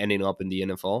ending up in the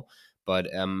NFL, but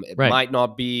it Right. might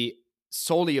not be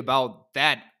solely about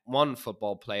that one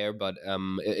football player, but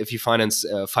if you finance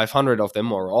 500 of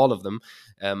them or all of them,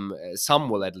 some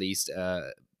will at least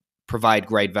provide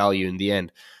great value in the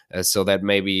end. So that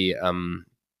may be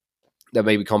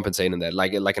compensating that,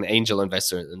 like an angel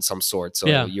investor in some sort. So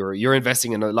Yeah. you're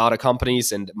investing in a lot of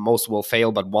companies, and most will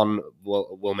fail, but one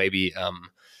will maybe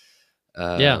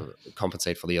Yeah.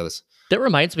 compensate for the others. That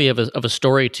reminds me of a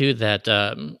story too that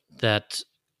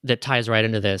ties right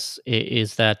into this.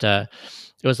 Is that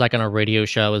it was like on a radio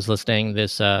show I was listening.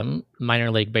 This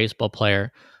minor league baseball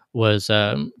player was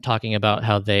talking about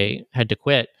how they had to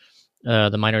quit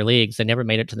the minor leagues. They never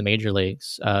made it to the major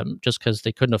leagues, just because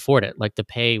they couldn't afford it. Like, the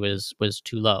pay was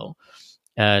too low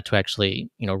to actually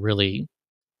really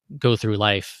go through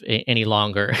life any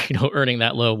longer. Earning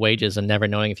that low wages and never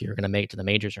knowing if you were going to make it to the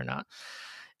majors or not.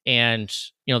 And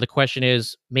the question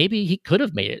is, maybe he could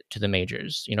have made it to the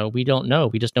majors. We don't know.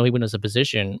 We just know he was in a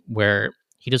position where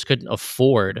he just couldn't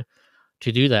afford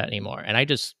to do that anymore. And I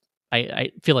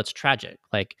feel it's tragic.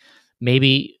 Like,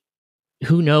 maybe,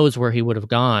 who knows where he would have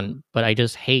gone, but I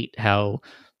just hate how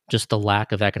just the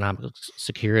lack of economic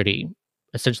security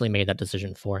essentially made that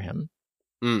decision for him.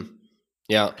 Mm.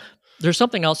 Yeah. There's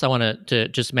something else I want to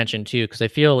just mention too, because I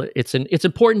feel it's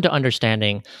important to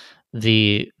understanding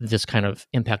this kind of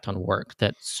impact on work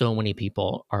that so many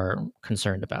people are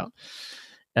concerned about.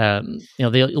 They'll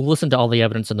listen to all the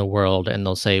evidence in the world and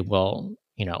they'll say, well,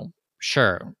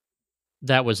 sure,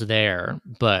 that was there,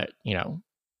 but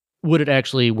would it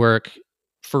actually work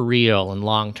for real and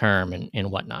long term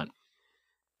and whatnot?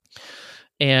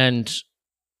 And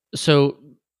so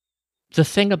the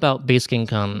thing about basic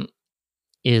income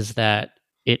is that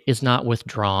it is not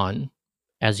withdrawn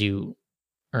as you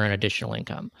earn additional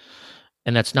income.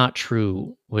 And that's not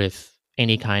true with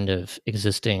any kind of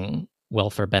existing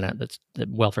welfare benefit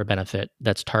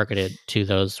that's targeted to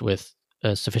those with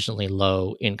a sufficiently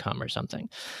low income or something.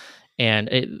 And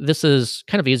this is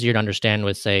kind of easier to understand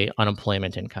with, say,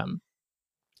 unemployment income.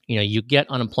 You get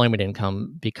unemployment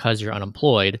income because you're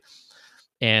unemployed,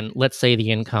 and let's say the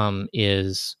income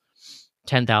is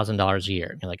 $10,000 a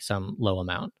year, like some low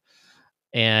amount.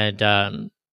 And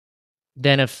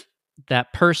then if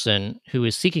that person who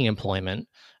is seeking employment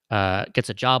gets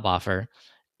a job offer,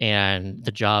 and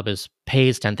the job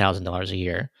pays $10,000 a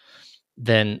year,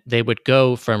 then they would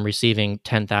go from receiving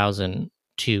 10,000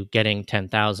 to getting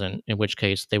 10,000, in which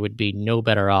case they would be no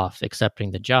better off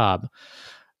accepting the job.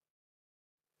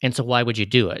 And so why would you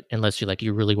do it unless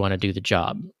you really want to do the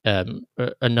job?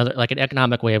 Another, like, an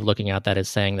economic way of looking at that is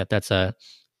saying that that's a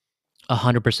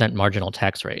 100% marginal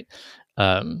tax rate,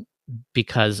 um,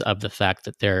 because of the fact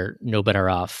that they're no better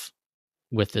off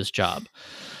with this job.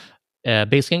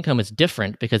 Basic income is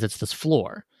different because it's this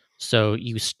floor. So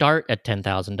you start at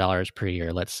 $10,000 per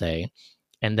year, let's say,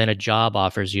 and then a job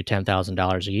offers you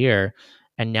 $10,000 a year,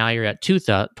 and now you're at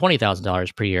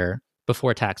 $20,000 per year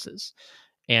before taxes.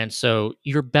 And so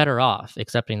you're better off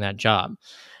accepting that job.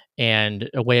 And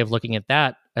a way of looking at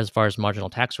that, as far as marginal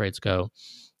tax rates go,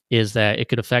 is that it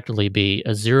could effectively be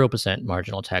a 0%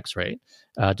 marginal tax rate,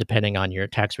 depending on your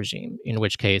tax regime, in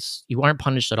which case you aren't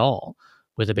punished at all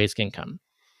with a basic income.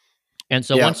 And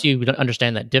so Yeah. once you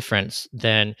understand that difference,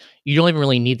 then you don't even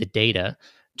really need the data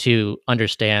to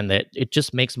understand that it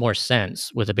just makes more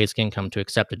sense with a basic income to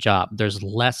accept a job. There's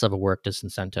less of a work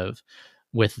disincentive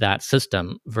with that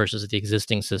system versus the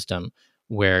existing system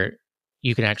where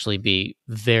you can actually be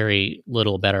very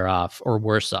little better off or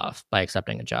worse off by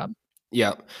accepting a job.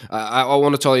 Yeah, I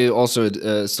want to tell you also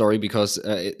a story because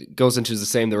it goes into the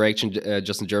same direction.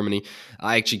 Just in Germany,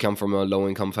 I actually come from a low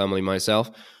income family myself,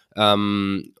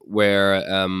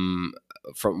 where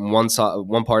from one side,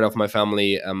 one part of my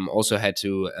family also had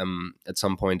to at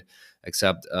some point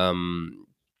accept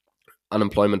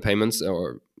unemployment payments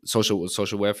or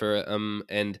social welfare.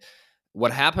 And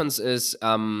what happens is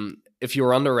if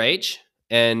you're underage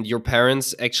and your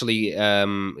parents actually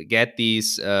get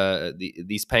these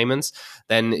payments,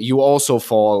 then you also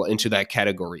fall into that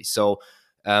category. So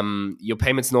your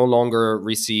payments no longer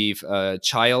receive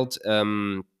child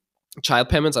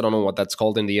payments. I don't know what that's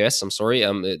called in the US. I'm sorry.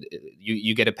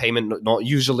 You get a payment. Not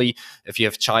usually, if you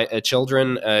have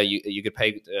children, you get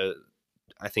paid.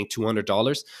 I think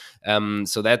 $200.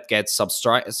 So that gets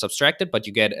subtracted, but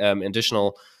you get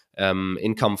additional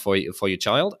income for your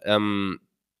child.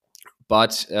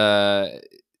 But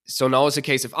so now it's a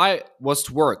case if I was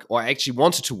to work, or I actually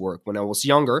wanted to work when I was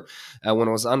younger, when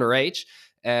I was underage,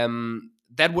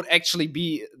 that would actually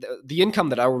be the income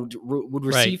that I would Right,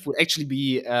 receive would actually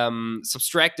be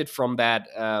subtracted from that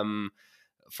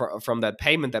from that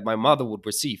payment that my mother would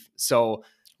receive. So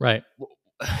right.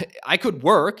 I could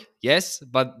work, yes,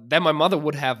 but then my mother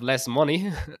would have less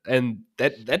money, and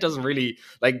that doesn't really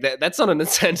like that. That's not an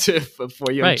incentive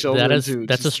for young Right. That children is to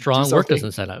that's a just do strong work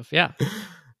something. disincentive. Yeah.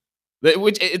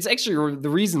 Which it's actually the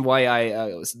reason why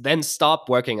I then stopped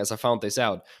working as I found this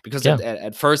out. Because Yeah.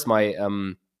 at first my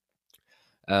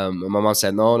mom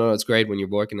said, no, it's great when you're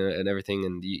working and everything,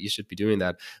 and you should be doing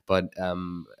that. But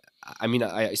I mean,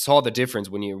 I saw the difference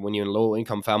when you're in a low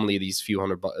income family. These few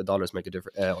 $100 make a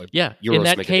difference, or Yeah. In euros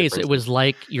that make a case, it difference. was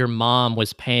like your mom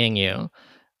was paying you Yeah,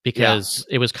 because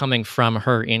it was coming from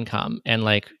her income. And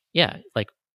like, yeah, like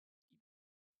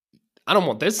I don't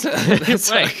want this.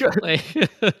 That's right. Like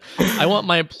I want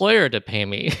my employer to pay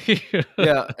me.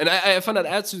 yeah, and I find that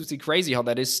absolutely crazy how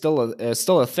that is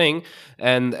still a thing,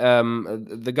 and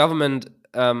the government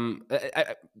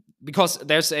because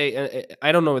there's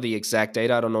I don't know the exact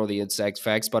data, I don't know the exact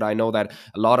facts, but I know that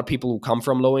a lot of people who come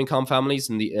from low income families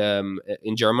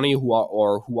in Germany who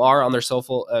are under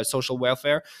social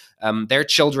welfare, their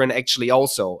children actually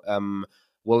also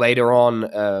will later on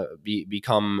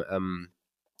become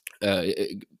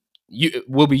you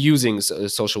will be using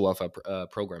social welfare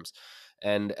programs.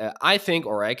 And I think,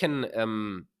 or I can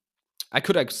I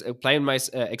could explain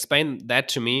that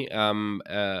to me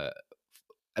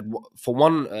for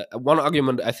one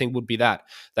argument. I think would be that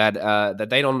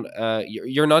they don't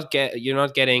you're not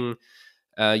getting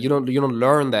you don't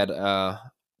learn that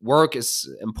work is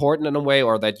important in a way,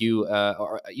 or that you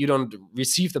don't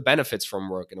receive the benefits from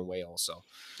work in a way also.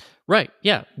 Right.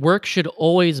 Yeah. Work should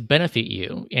always benefit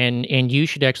you, and you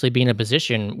should actually be in a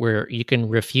position where you can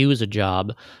refuse a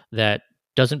job that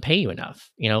doesn't pay you enough.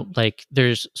 Like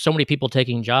there's so many people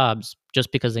taking jobs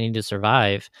just because they need to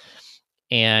survive,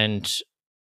 and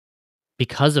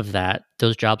because of that,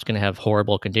 those jobs can have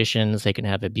horrible conditions. They can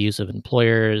have abusive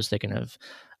employers. They can have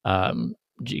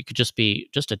you could just be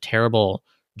just a terrible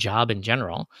job in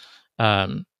general.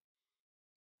 Um,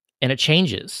 and it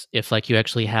changes if like you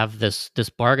actually have this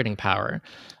bargaining power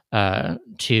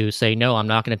to say no, I'm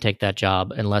not going to take that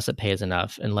job unless it pays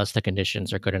enough, unless the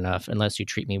conditions are good enough, unless you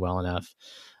treat me well enough.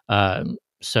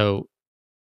 So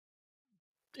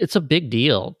it's a big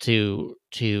deal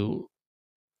to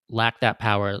lack that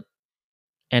power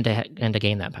and to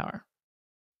gain that power.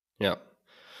 Yeah.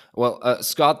 Well,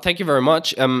 Scott, thank you very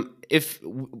much. If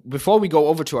before we go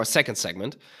over to our second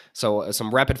segment, so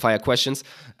some rapid fire questions,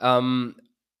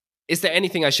 is there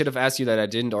anything I should have asked you that I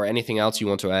didn't, or anything else you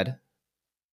want to add?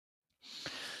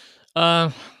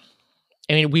 uh,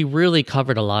 I mean, we really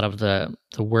covered a lot of the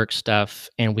work stuff,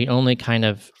 and we only kind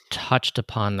of touched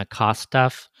upon the cost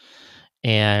stuff,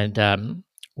 and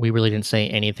we really didn't say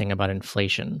anything about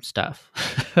inflation stuff.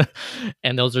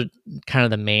 And those are kind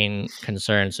of the main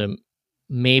concerns. So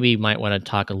maybe you might want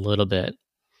to talk a little bit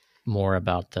more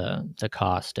about the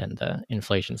cost and the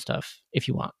inflation stuff if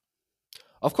you want.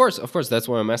 Of course, that's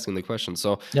why I'm asking the question.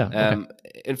 So, Yeah. Okay.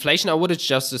 inflation, I would have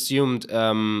just assumed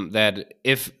that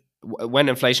if when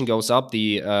inflation goes up,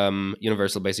 the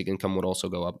universal basic income would also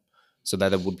go up, so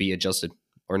that it would be adjusted,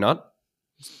 or not?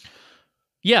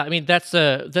 Yeah, I mean that's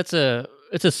a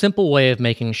it's a simple way of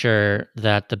making sure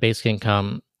that the basic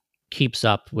income keeps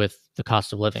up with the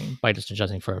cost of living by just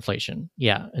adjusting for inflation.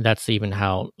 Yeah, and that's even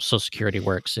how Social Security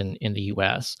works in the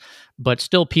U.S. But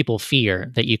still, people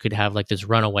fear that you could have like this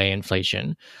runaway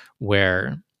inflation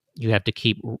where you have to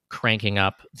keep cranking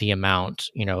up the amount,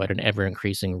 at an ever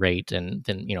increasing rate, and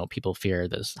then people fear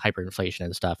this hyperinflation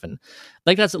and stuff, and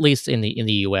like that's at least in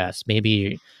the U.S.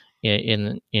 Maybe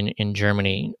in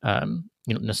Germany,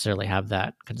 you don't necessarily have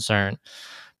that concern.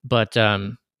 But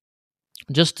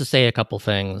just to say a couple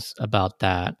things about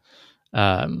that,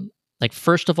 like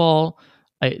first of all,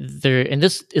 and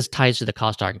this is ties to the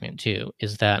cost argument too,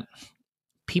 is that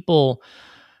people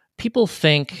people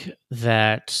think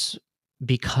that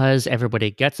because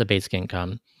everybody gets a basic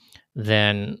income,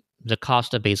 then the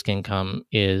cost of basic income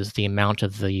is the amount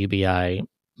of the UBI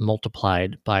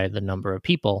multiplied by the number of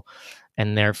people,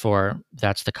 and therefore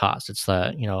that's the cost. It's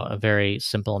a very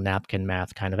simple napkin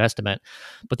math kind of estimate,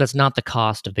 but that's not the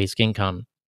cost of basic income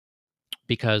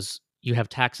because you have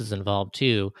taxes involved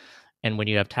too. And when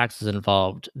you have taxes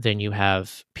involved, then you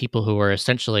have people who are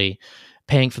essentially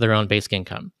paying for their own basic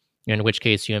income. In which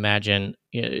case, you imagine,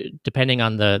 depending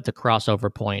on the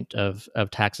crossover point of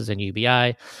taxes and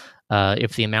UBI,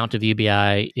 if the amount of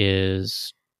UBI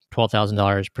is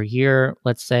 $12,000 per year,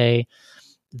 let's say,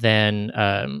 then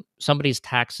somebody's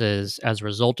taxes as a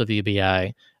result of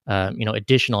UBI,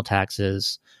 additional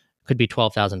taxes could be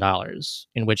 $12,000.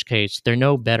 In which case, they're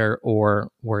no better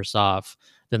or worse off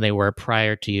than they were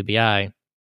prior to UBI,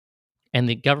 and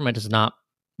the government is not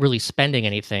really spending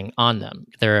anything on them.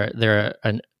 They're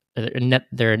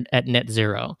at net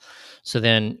zero. So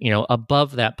then,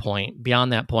 above that point,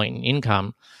 beyond that point in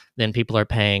income, then people are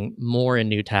paying more in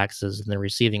new taxes than they're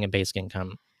receiving in basic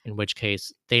income, in which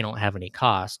case they don't have any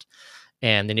cost.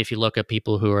 And then if you look at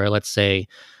people who are, let's say,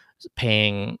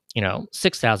 paying,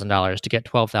 $6,000 to get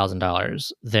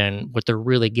 $12,000, then what they're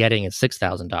really getting is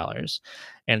 $6,000.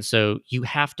 And so you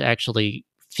have to actually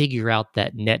figure out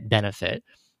that net benefit.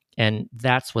 And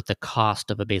that's what the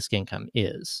cost of a basic income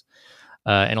is.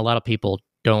 And a lot of people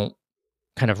don't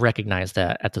kind of recognize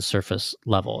that at the surface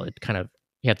level. It kind of,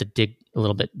 you have to dig a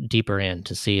little bit deeper in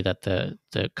to see that the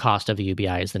cost of a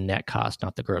UBI is the net cost,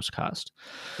 not the gross cost.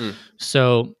 Hmm.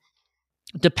 So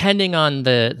depending on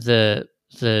the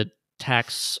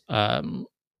tax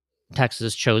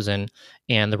taxes chosen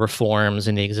and the reforms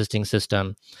in the existing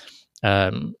system.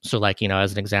 So, like,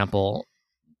 as an example,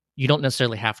 you don't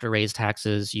necessarily have to raise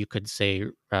taxes. You could say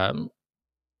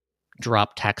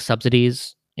drop tax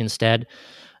subsidies instead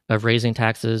of raising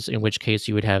taxes, in which case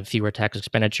you would have fewer tax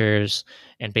expenditures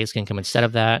and basic income instead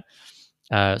of that.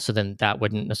 So then that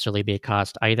wouldn't necessarily be a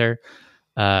cost either.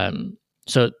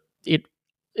 So it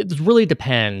it really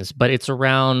depends, but it's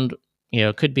around,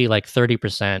 it could be like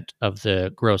 30% of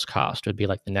the gross cost would be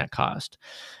like the net cost.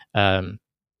 Um,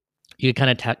 you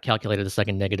kind of calculate it as like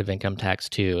a negative income tax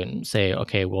too, and say,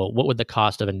 okay, well, what would the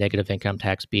cost of a negative income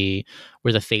tax be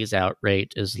where the phase out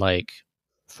rate is like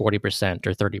 40%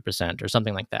 or 30% or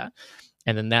something like that?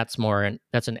 And then that's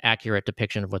an accurate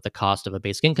depiction of what the cost of a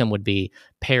basic income would be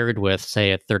paired with,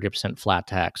 say, a 30% flat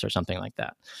tax or something like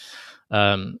that.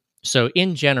 So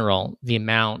in general, the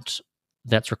amount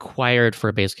that's required for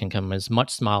a basic income is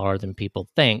much smaller than people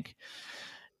think.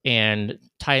 And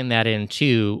tying that in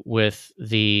too with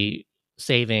the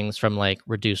savings from like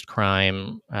reduced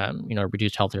crime,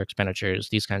 reduced healthcare expenditures,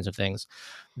 these kinds of things,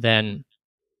 then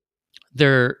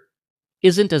there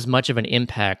isn't as much of an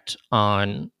impact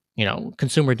on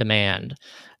consumer demand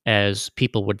as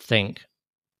people would think,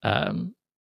 um,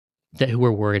 that who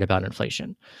are worried about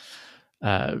inflation.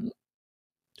 Uh,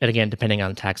 and again, depending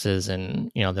on taxes,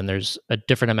 and then there's a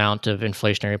different amount of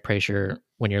inflationary pressure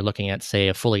when you're looking at, say,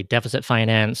 a fully deficit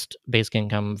financed basic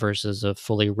income versus a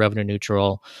fully revenue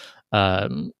neutral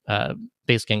um, uh,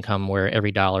 basic income where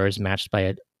every dollar is matched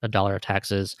by a dollar of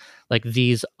taxes. Like,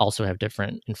 these also have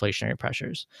different inflationary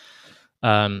pressures.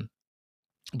 Um,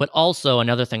 but also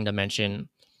another thing to mention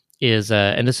is,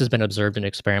 and this has been observed in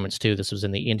experiments too. This was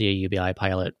in the India UBI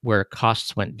pilot where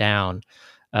costs went down.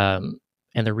 Um,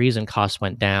 and the reason costs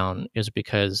went down is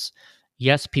because,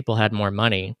 yes, people had more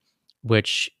money,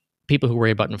 which people who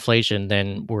worry about inflation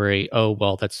then worry, oh,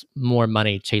 well, that's more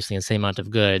money chasing the same amount of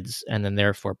goods, and then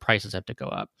therefore prices have to go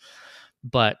up.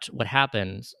 But what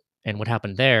happens, and what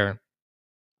happened there,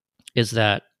 is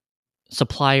that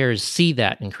suppliers see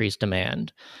that increased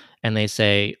demand and they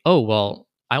say, oh, well,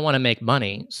 I want to make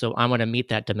money, so I want to meet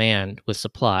that demand with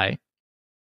supply.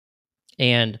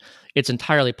 And it's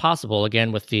entirely possible,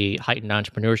 again, with the heightened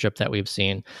entrepreneurship that we've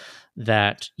seen,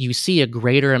 that you see a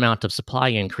greater amount of supply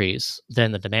increase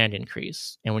than the demand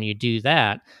increase. And when you do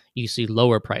that, you see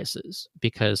lower prices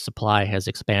because supply has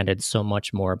expanded so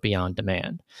much more beyond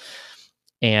demand.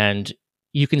 And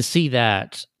you can see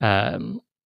that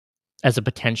as a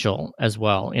potential as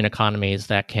well in economies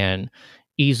that can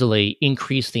easily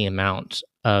increase the amount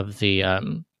of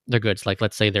their goods. Like,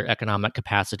 let's say their economic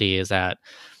capacity is at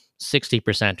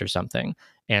 60% or something.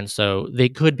 And so they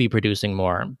could be producing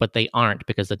more, but they aren't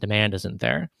because the demand isn't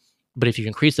there. But if you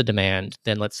increase the demand,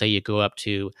 then let's say you go up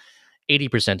to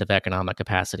 80% of economic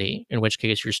capacity, in which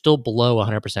case you're still below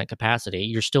 100% capacity.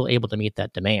 You're still able to meet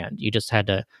that demand. You just had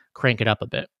to crank it up a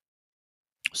bit.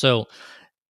 So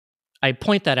I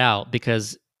point that out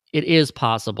because it is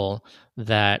possible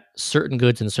that certain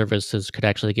goods and services could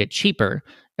actually get cheaper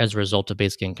as a result of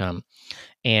basic income.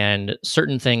 And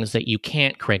certain things that you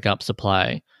can't crank up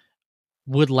supply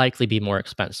would likely be more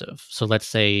expensive. So let's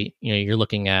say, you're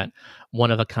looking at one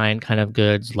of a kind of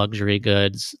goods, luxury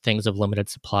goods, things of limited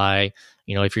supply.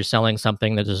 If you're selling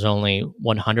something that there's only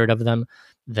 100 of them,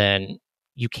 then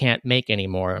you can't make any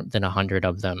more than 100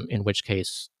 of them, in which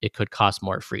case it could cost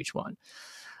more for each one.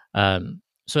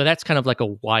 So that's kind of like a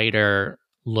wider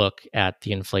look at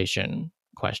the inflation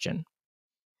question.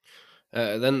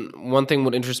 Then one thing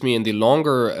would interest me in the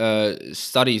longer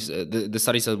studies, the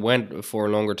studies that went for a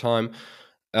longer time.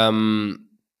 Um,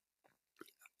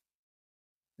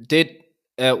 did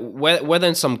were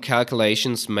there some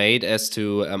calculations made as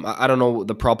to I don't know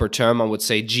the proper term? I would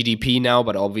say GDP now,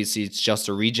 but obviously it's just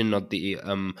a region, not the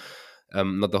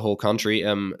whole country.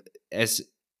 As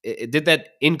did that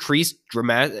increase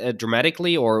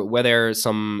dramatically, or were there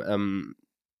some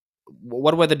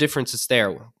what were the differences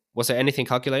there? Was there anything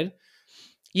calculated?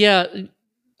 Yeah.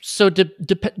 So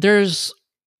there's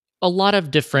a lot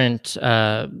of different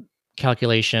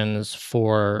calculations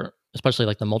for, especially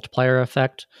like the multiplier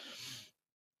effect.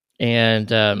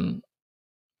 And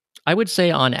I would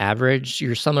say on average,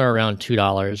 you're somewhere around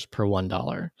 $2 per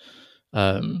 $1,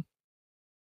 um,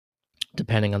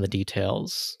 depending on the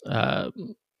details.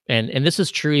 And this is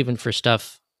true even for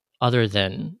stuff other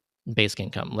than basic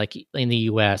income. Like in the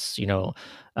U.S.,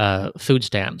 food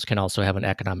stamps can also have an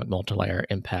economic multiplier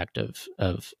impact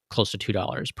of close to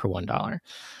 $2 per $1.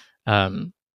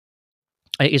 Um,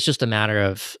 it's just a matter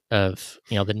of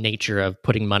the nature of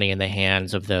putting money in the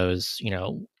hands of those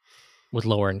with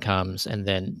lower incomes, and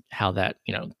then how that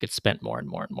gets spent more and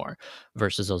more and more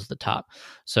versus those at the top.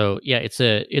 So yeah, it's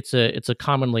a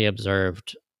commonly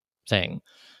observed thing,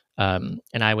 and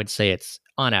I would say it's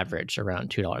on average around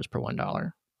 $2 per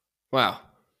 $1. Wow,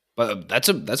 but that's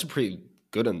a pretty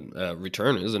good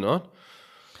return, is it not?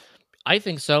 I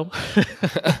think so.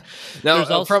 Now, There's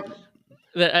also from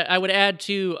that I would add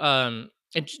to I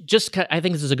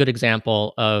think this is a good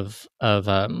example of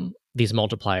these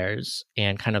multipliers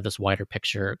and kind of this wider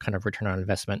picture kind of return on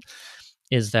investment,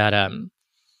 is that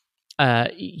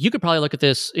you could probably look at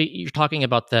this. You're talking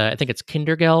about I think it's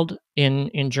Kindergeld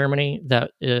in Germany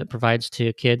that provides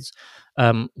to kids.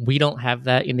 We don't have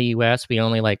that in the U.S. We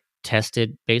only like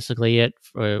tested basically it.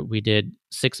 We did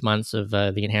 6 months of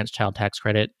the enhanced child tax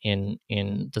credit in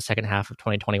the second half of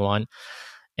 2021.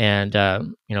 And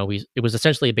it was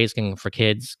essentially a basic income for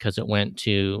kids because it went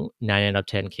to 9 out of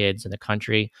 10 kids in the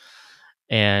country.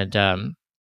 And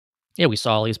yeah, we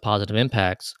saw all these positive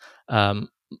impacts.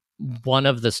 One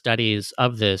of the studies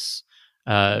of this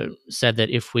said that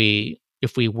if we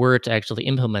were to actually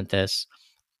implement this,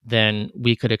 then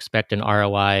we could expect an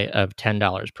ROI of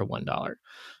 $10 per $1.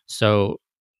 So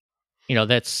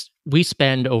that's, we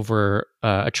spend over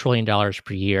 $1 trillion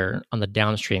per year on the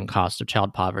downstream cost of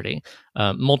child poverty.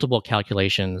 Multiple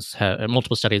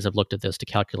studies have looked at this to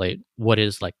calculate what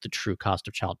is like the true cost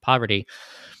of child poverty,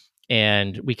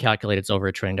 and we calculate it's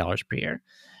over $1 trillion per year.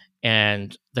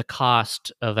 And the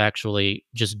cost of actually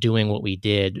just doing what we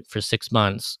did for 6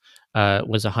 months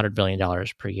was $100 billion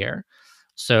per year.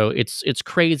 So it's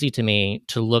crazy to me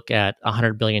to look at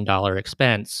 $100 billion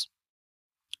expense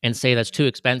and say that's too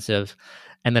expensive,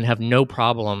 and then have no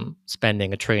problem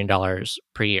spending $1 trillion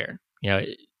per year.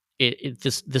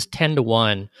 This 10 to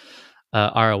 1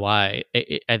 ROI,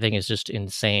 I think is just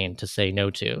insane to say no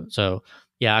to. So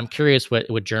yeah, I'm curious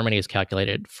what Germany has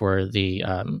calculated for the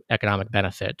economic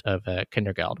benefit of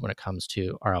Kindergeld when it comes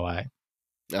to ROI.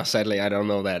 sadly, I don't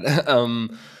know that.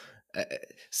 Uh,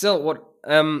 Still, what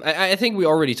I think we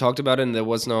already talked about it, and there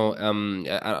was no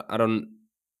I don't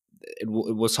it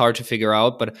was hard to figure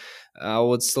out. But I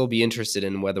would still be interested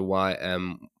in whether why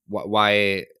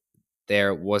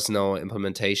there was no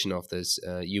implementation of this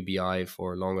UBI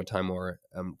for a longer time, or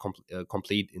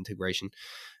complete integration.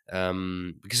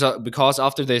 Because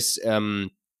after this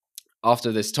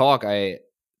talk, I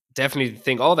definitely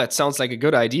think, oh, that sounds like a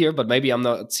good idea, but maybe I'm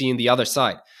not seeing the other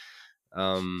side.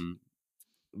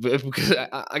 Because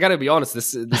I gotta be honest,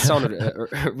 this sounded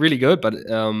really good, but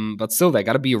still, there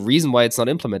gotta be a reason why it's not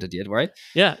implemented yet, right?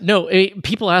 Yeah, no,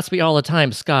 people ask me all the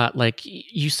time, Scott, like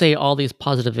you say all these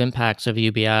positive impacts of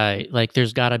UBI, like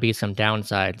there's got to be some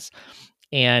downsides.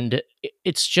 And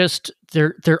it's just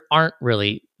there aren't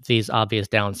really these obvious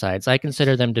downsides. I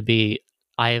consider them to be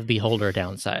eye of beholder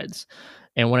downsides.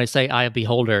 And when I say eye of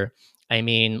beholder, I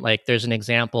mean like there's an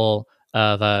example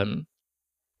of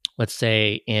let's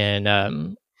say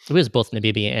in it was both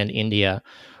Namibia and India,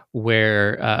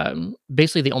 where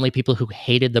basically the only people who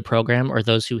hated the program, or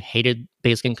those who hated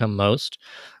basic income most,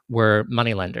 were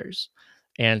moneylenders.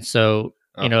 And so,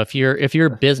 you Oh, know, if your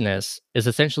business is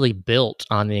essentially built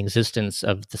on the existence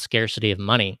of the scarcity of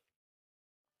money,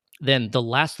 then the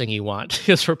last thing you want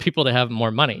is for people to have more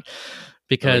money, that makes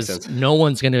because sense. no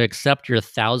one's going to accept your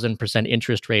 1,000%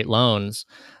 interest rate loans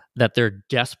that they're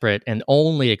desperate and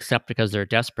only accept because they're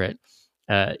desperate.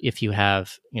 If you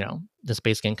have, you know, this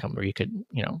basic income where you could,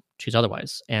 you know, choose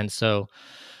otherwise. And so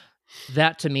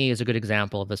that to me is a good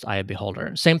example of this eye of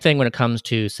beholder. Same thing when it comes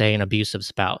to, say, an abusive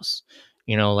spouse.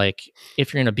 You know, like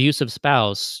if you're an abusive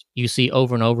spouse, you see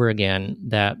over and over again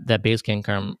that basic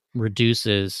income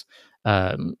reduces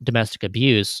domestic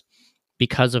abuse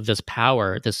because of this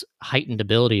power, this heightened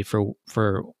ability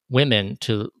for women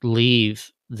to leave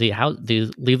the house,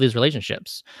 leave these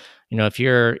relationships. You know, if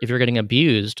you're getting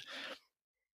abused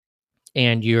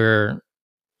and you're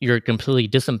completely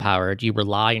disempowered, you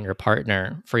rely on your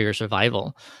partner for your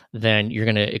survival, then you're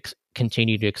going to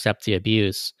continue to accept the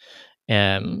abuse.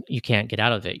 You can't get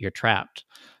out of it. You're trapped.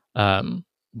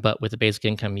 But with a basic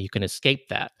income, you can escape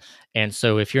that. And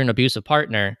so if you're an abusive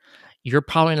partner, you're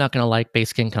probably not going to like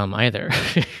basic income either.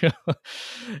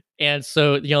 And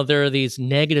so, you know, there are these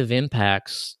negative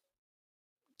impacts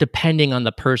depending on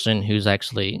the person who's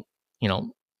actually, you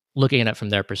know, looking at it from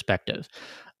their perspective.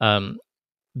 Um,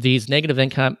 these negative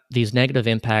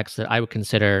impacts that I would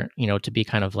consider, you know, to be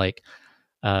kind of like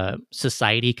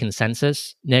society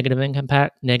consensus negative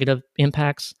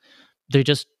impacts,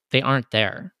 they aren't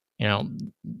there. You know,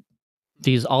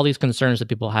 these all these concerns that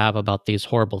people have about these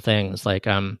horrible things, like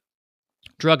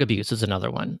drug abuse is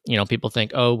another one. You know, people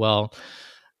think, oh well,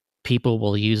 people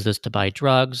will use this to buy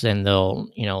drugs and they'll,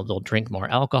 you know, they'll drink more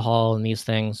alcohol and these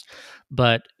things.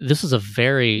 But this is a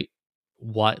very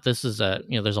what this is a,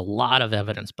 you know, there's a lot of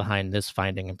evidence behind this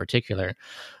finding in particular,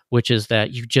 which is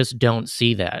that you just don't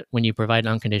see that when you provide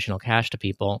unconditional cash to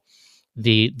people.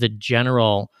 The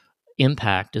general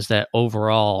impact is that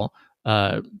overall,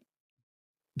 uh,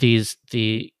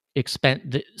 the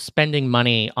spending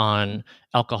money on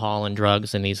alcohol and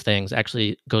drugs and these things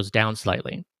actually goes down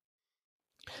slightly.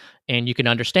 And you can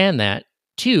understand that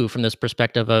too from this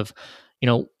perspective of, you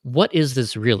know, what is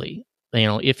this really? You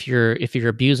know, if you're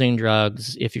abusing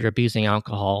drugs, if you're abusing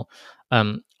alcohol,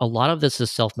 a lot of this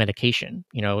is self medication.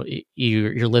 You know,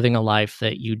 you're living a life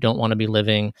that you don't want to be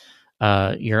living.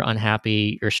 You're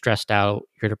unhappy. You're stressed out.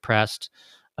 You're depressed.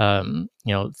 You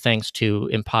know, thanks to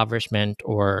impoverishment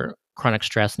or chronic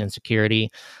stress and insecurity.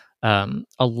 A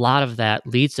lot of that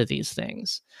leads to these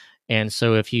things. And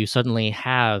so, if you suddenly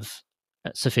have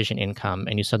sufficient income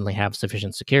and you suddenly have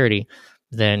sufficient security,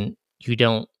 then you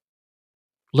don't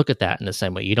look at that in the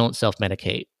same way. You don't self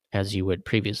medicate as you would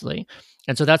previously.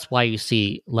 And so that's why you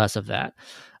see less of that.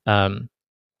 Um,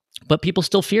 but people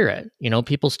still fear it. You know,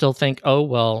 people still think, oh,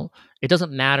 well, it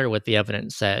doesn't matter what the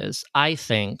evidence says. I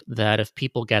think that if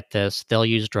people get this, they'll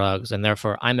use drugs. And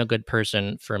therefore, I'm a good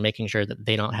person for making sure that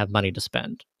they don't have money to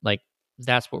spend. Like,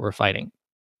 that's what we're fighting.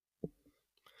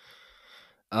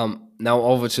 Now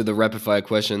over to the rapid fire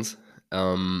questions.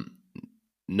 Um,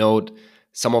 Note,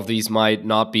 some of these might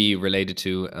not be related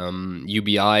to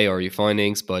UBI or your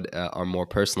findings, but are more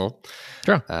personal.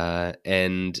 Sure.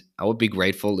 And I would be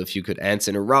grateful if you could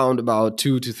answer in around about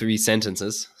 2 to 3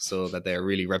 sentences so that they're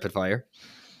really rapid fire.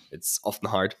 It's often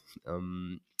hard. Let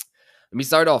me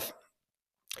start off.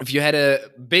 If you had a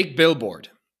big billboard,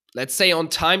 let's say on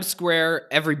Times Square,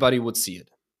 everybody would see it.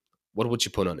 What would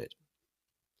you put on it?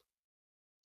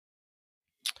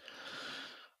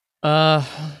 Uh,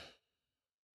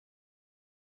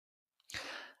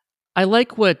 I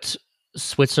like what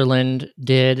Switzerland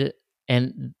did,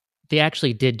 and they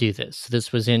actually did do this.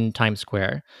 This was in Times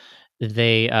Square.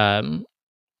 They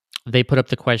they put up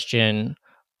the question,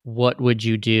 what would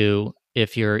you do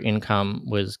if your income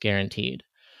was guaranteed?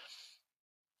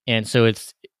 And so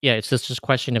it's yeah, it's just a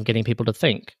question of getting people to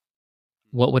think.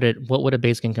 What would a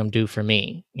basic income do for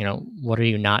me? You know, what are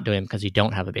you not doing because you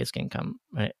don't have a basic income?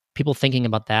 Right? People thinking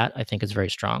about that, I think, is very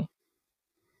strong.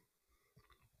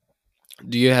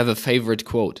 Do you have a favorite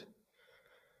quote?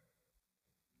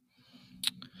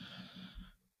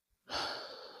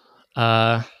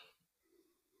 Uh,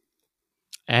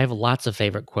 I have lots of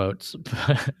favorite quotes,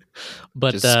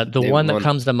 but Just the name one that one.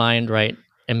 comes to mind right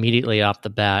immediately off the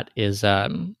bat is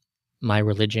 "My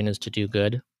religion is to do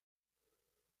good."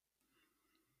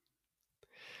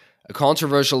 A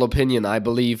controversial opinion, I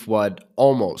believe what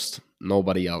almost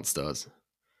nobody else does.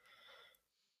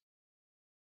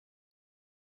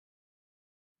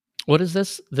 What is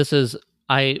this? This is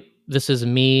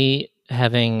me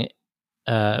having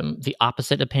the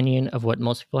opposite opinion of what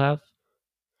most people have.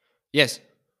 Yes,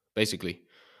 basically.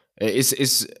 Can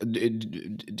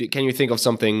you think of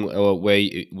something where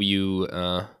you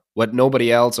what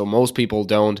nobody else or most people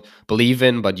don't believe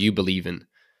in, but you believe in?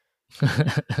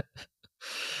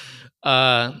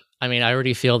 I mean, I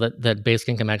already feel that basic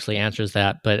income actually answers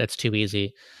that, but it's too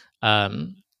easy.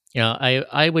 Um,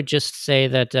 I would just say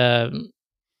that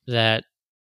that,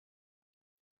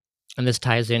 and this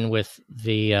ties in with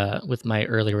my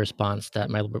earlier response that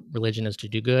my religion is to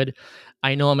do good.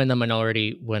 I know I'm in the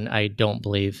minority when I don't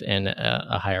believe in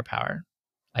a higher power.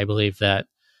 I believe that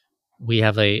we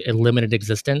have a limited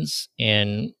existence,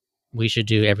 and we should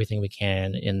do everything we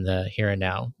can in the here and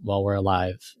now while we're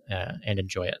alive and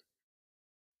enjoy it.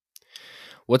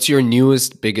 What's your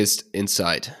newest, biggest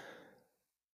insight?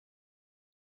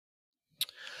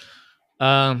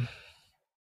 Um,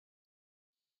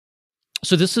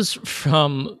 so this is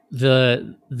from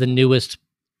the newest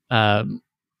um,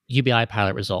 UBI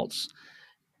pilot results,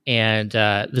 and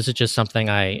this is just something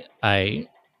I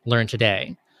learned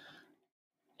today,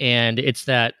 and it's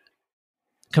that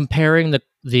comparing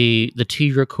the 2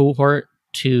 year cohort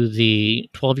to the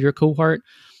 12-year cohort,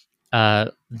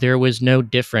 there was no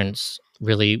difference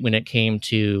really when it came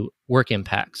to work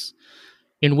impacts.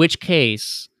 In which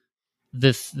case,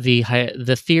 the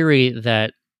theory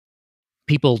that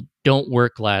people don't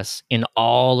work less in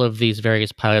all of these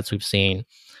various pilots we've seen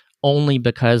only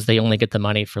because they only get the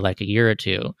money for like a year or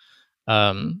two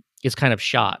is kind of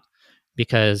shot,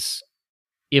 because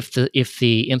if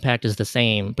the impact is the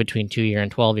same between 2 year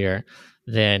and 12 year,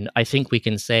 then I think we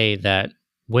can say that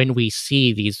when we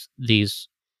see these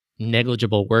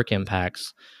negligible work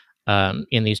impacts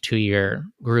in these 2 year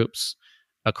groups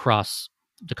across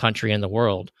the country and the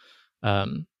world,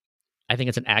 um, I think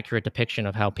it's an accurate depiction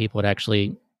of how people would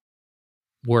actually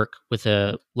work with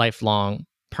a lifelong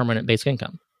permanent basic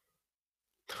income.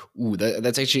 Ooh,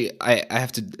 that's actually I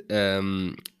have to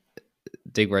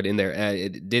dig right in there.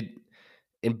 It did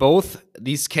in both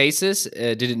these cases.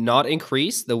 Did it not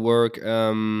increase the work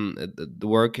the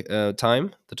work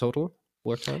time, the total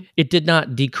work time? It did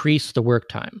not decrease the work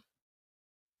time.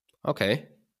 Okay,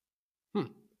 hmm.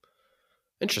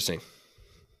 Interesting.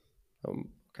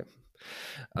 Okay.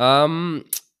 Um,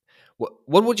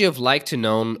 what would you have liked to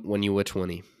known when you were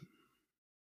 20?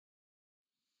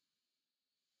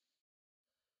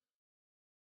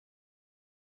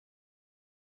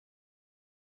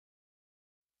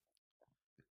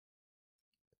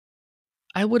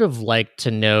 I would have liked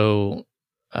to know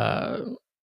uh,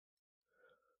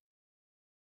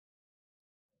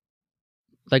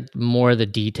 like more of the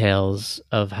details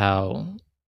of how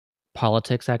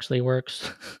politics actually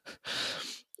works.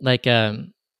 like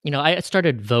I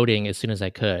started voting as soon as I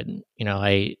could.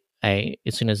 I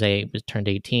as soon as I was turned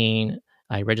 18,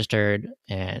 I registered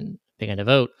and began to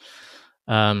vote.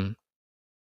 Um,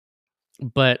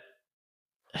 but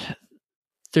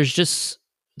there's just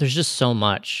there's just so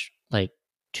much like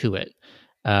to it.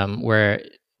 Where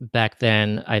back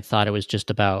then I thought it was just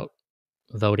about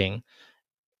voting,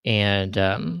 and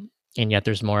yet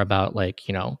there's more about like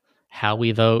how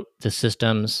we vote, the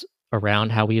systems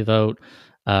around how we vote,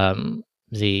 um,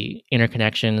 the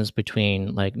interconnections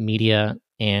between like media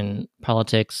and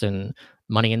politics and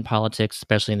money in politics,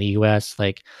 especially in the U.S.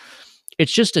 Like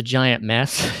it's just a giant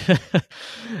mess,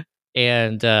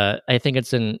 and I think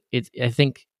it's an it. I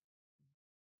think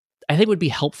it would be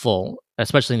helpful,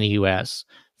 especially in the U.S.,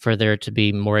 for there to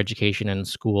be more education in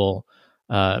school,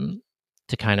 um,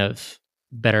 to kind of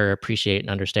better appreciate and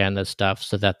understand this stuff,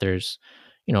 so that there's,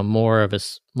 more of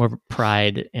more of a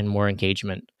pride and more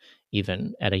engagement,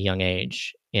 even at a young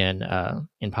age in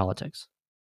politics.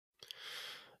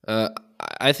 Uh,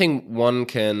 I think one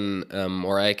can,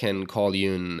 or I can call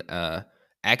you an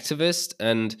activist,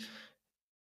 and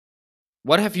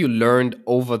what have you learned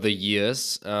over the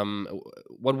years?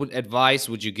 What would advice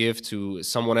would you give to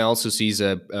someone else who sees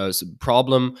a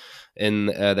problem in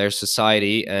their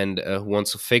society and who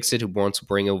wants to fix it, who wants to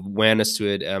bring awareness to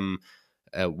it?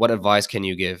 What advice can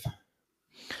you give?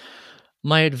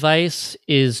 My advice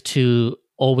is to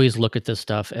always look at this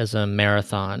stuff as a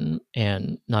marathon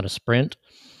and not a sprint,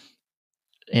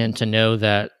 and to know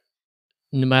that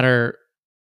no matter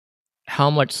how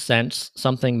much sense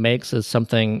something makes as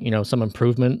something, some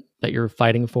improvement that you're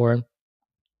fighting for,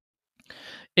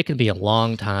 it can be a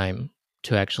long time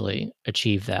to actually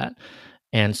achieve that.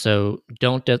 And so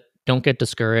don't get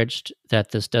discouraged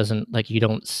that this doesn't like you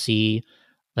don't see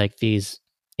like these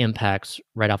impacts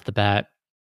right off the bat.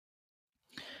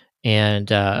 And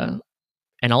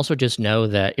and also just know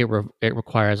that it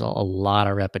requires a lot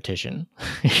of repetition.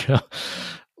 you know?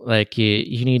 Like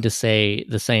you need to say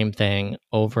the same thing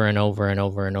over and over and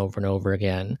over and over and over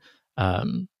again.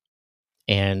 Um,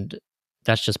 and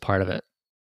that's just part of it.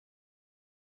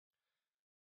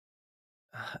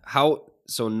 How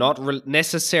so? Not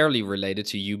necessarily related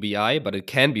to UBI, but it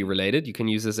can be related. You can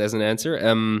use this as an answer.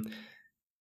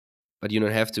 But you don't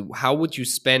have to. How would you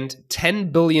spend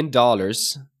 $10 billion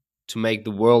to make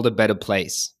the world a better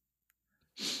place?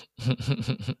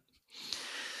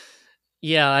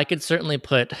 Yeah, I could certainly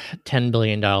put $10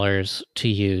 billion to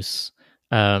use.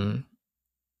 Um,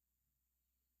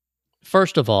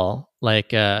 First of all,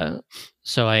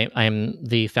 so I'm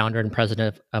the founder and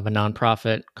president of a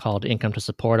nonprofit called Income to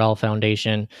Support All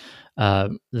Foundation.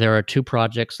 There are two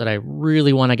projects that I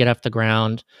really want to get off the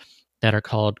ground that are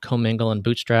called Commingle and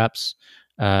Bootstraps.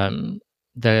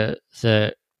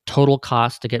 The total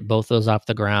cost to get both those off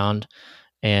the ground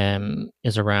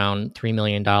is around $3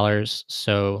 million.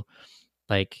 So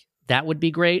like that would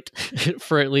be great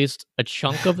for at least a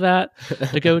chunk of that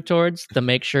to go towards to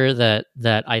make sure that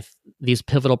these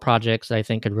pivotal projects I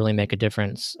think could really make a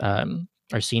difference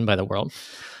are seen by the world.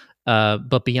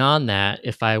 But beyond that,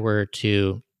 if I were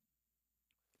to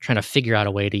try to figure out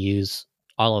a way to use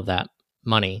all of that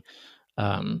money,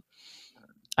 um,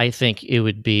 I think it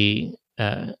would be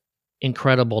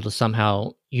incredible to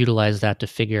somehow utilize that to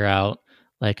figure out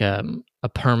like a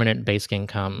permanent basic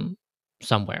income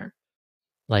somewhere,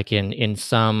 like in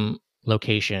some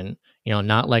location,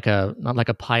 not like a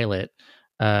pilot,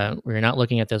 where you're not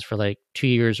looking at this for like 2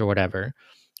 years or whatever,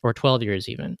 or 12 years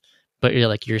even, but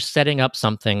you're setting up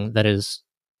something that is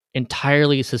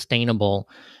entirely sustainable,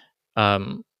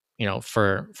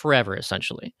 for forever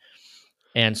essentially.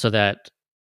 And so that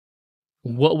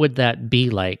what would that be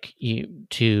like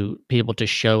to be able to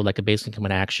show like a basic income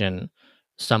in action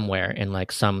somewhere in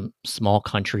like some small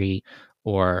country,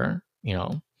 or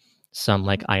some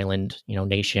like island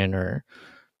nation or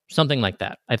something like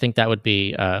that. I think that would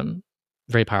be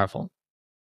very powerful.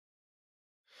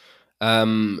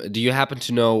 Do you happen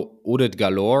to know Udit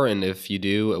Galor? And if you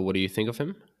do, what do you think of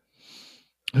him?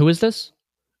 Who is this?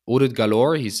 Udit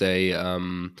Galor.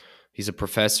 He's a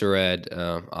professor at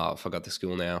I forgot the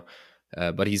school now,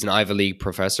 but he's an Ivy League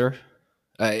professor.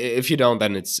 If you don't,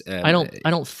 then it's I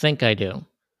don't think I do.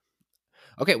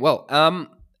 okay. Well,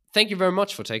 thank you very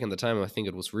much for taking the time. I think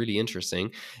it was really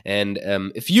interesting. And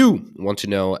if you want to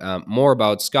know more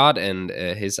about Scott and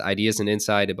his ideas and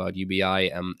insight about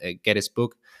UBI, get his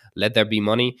book, Let There Be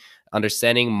Money: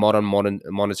 Understanding Modern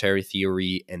Monetary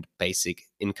Theory and Basic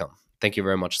Income. Thank you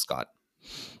very much, Scott.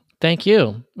 Thank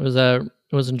you.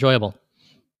 It was enjoyable.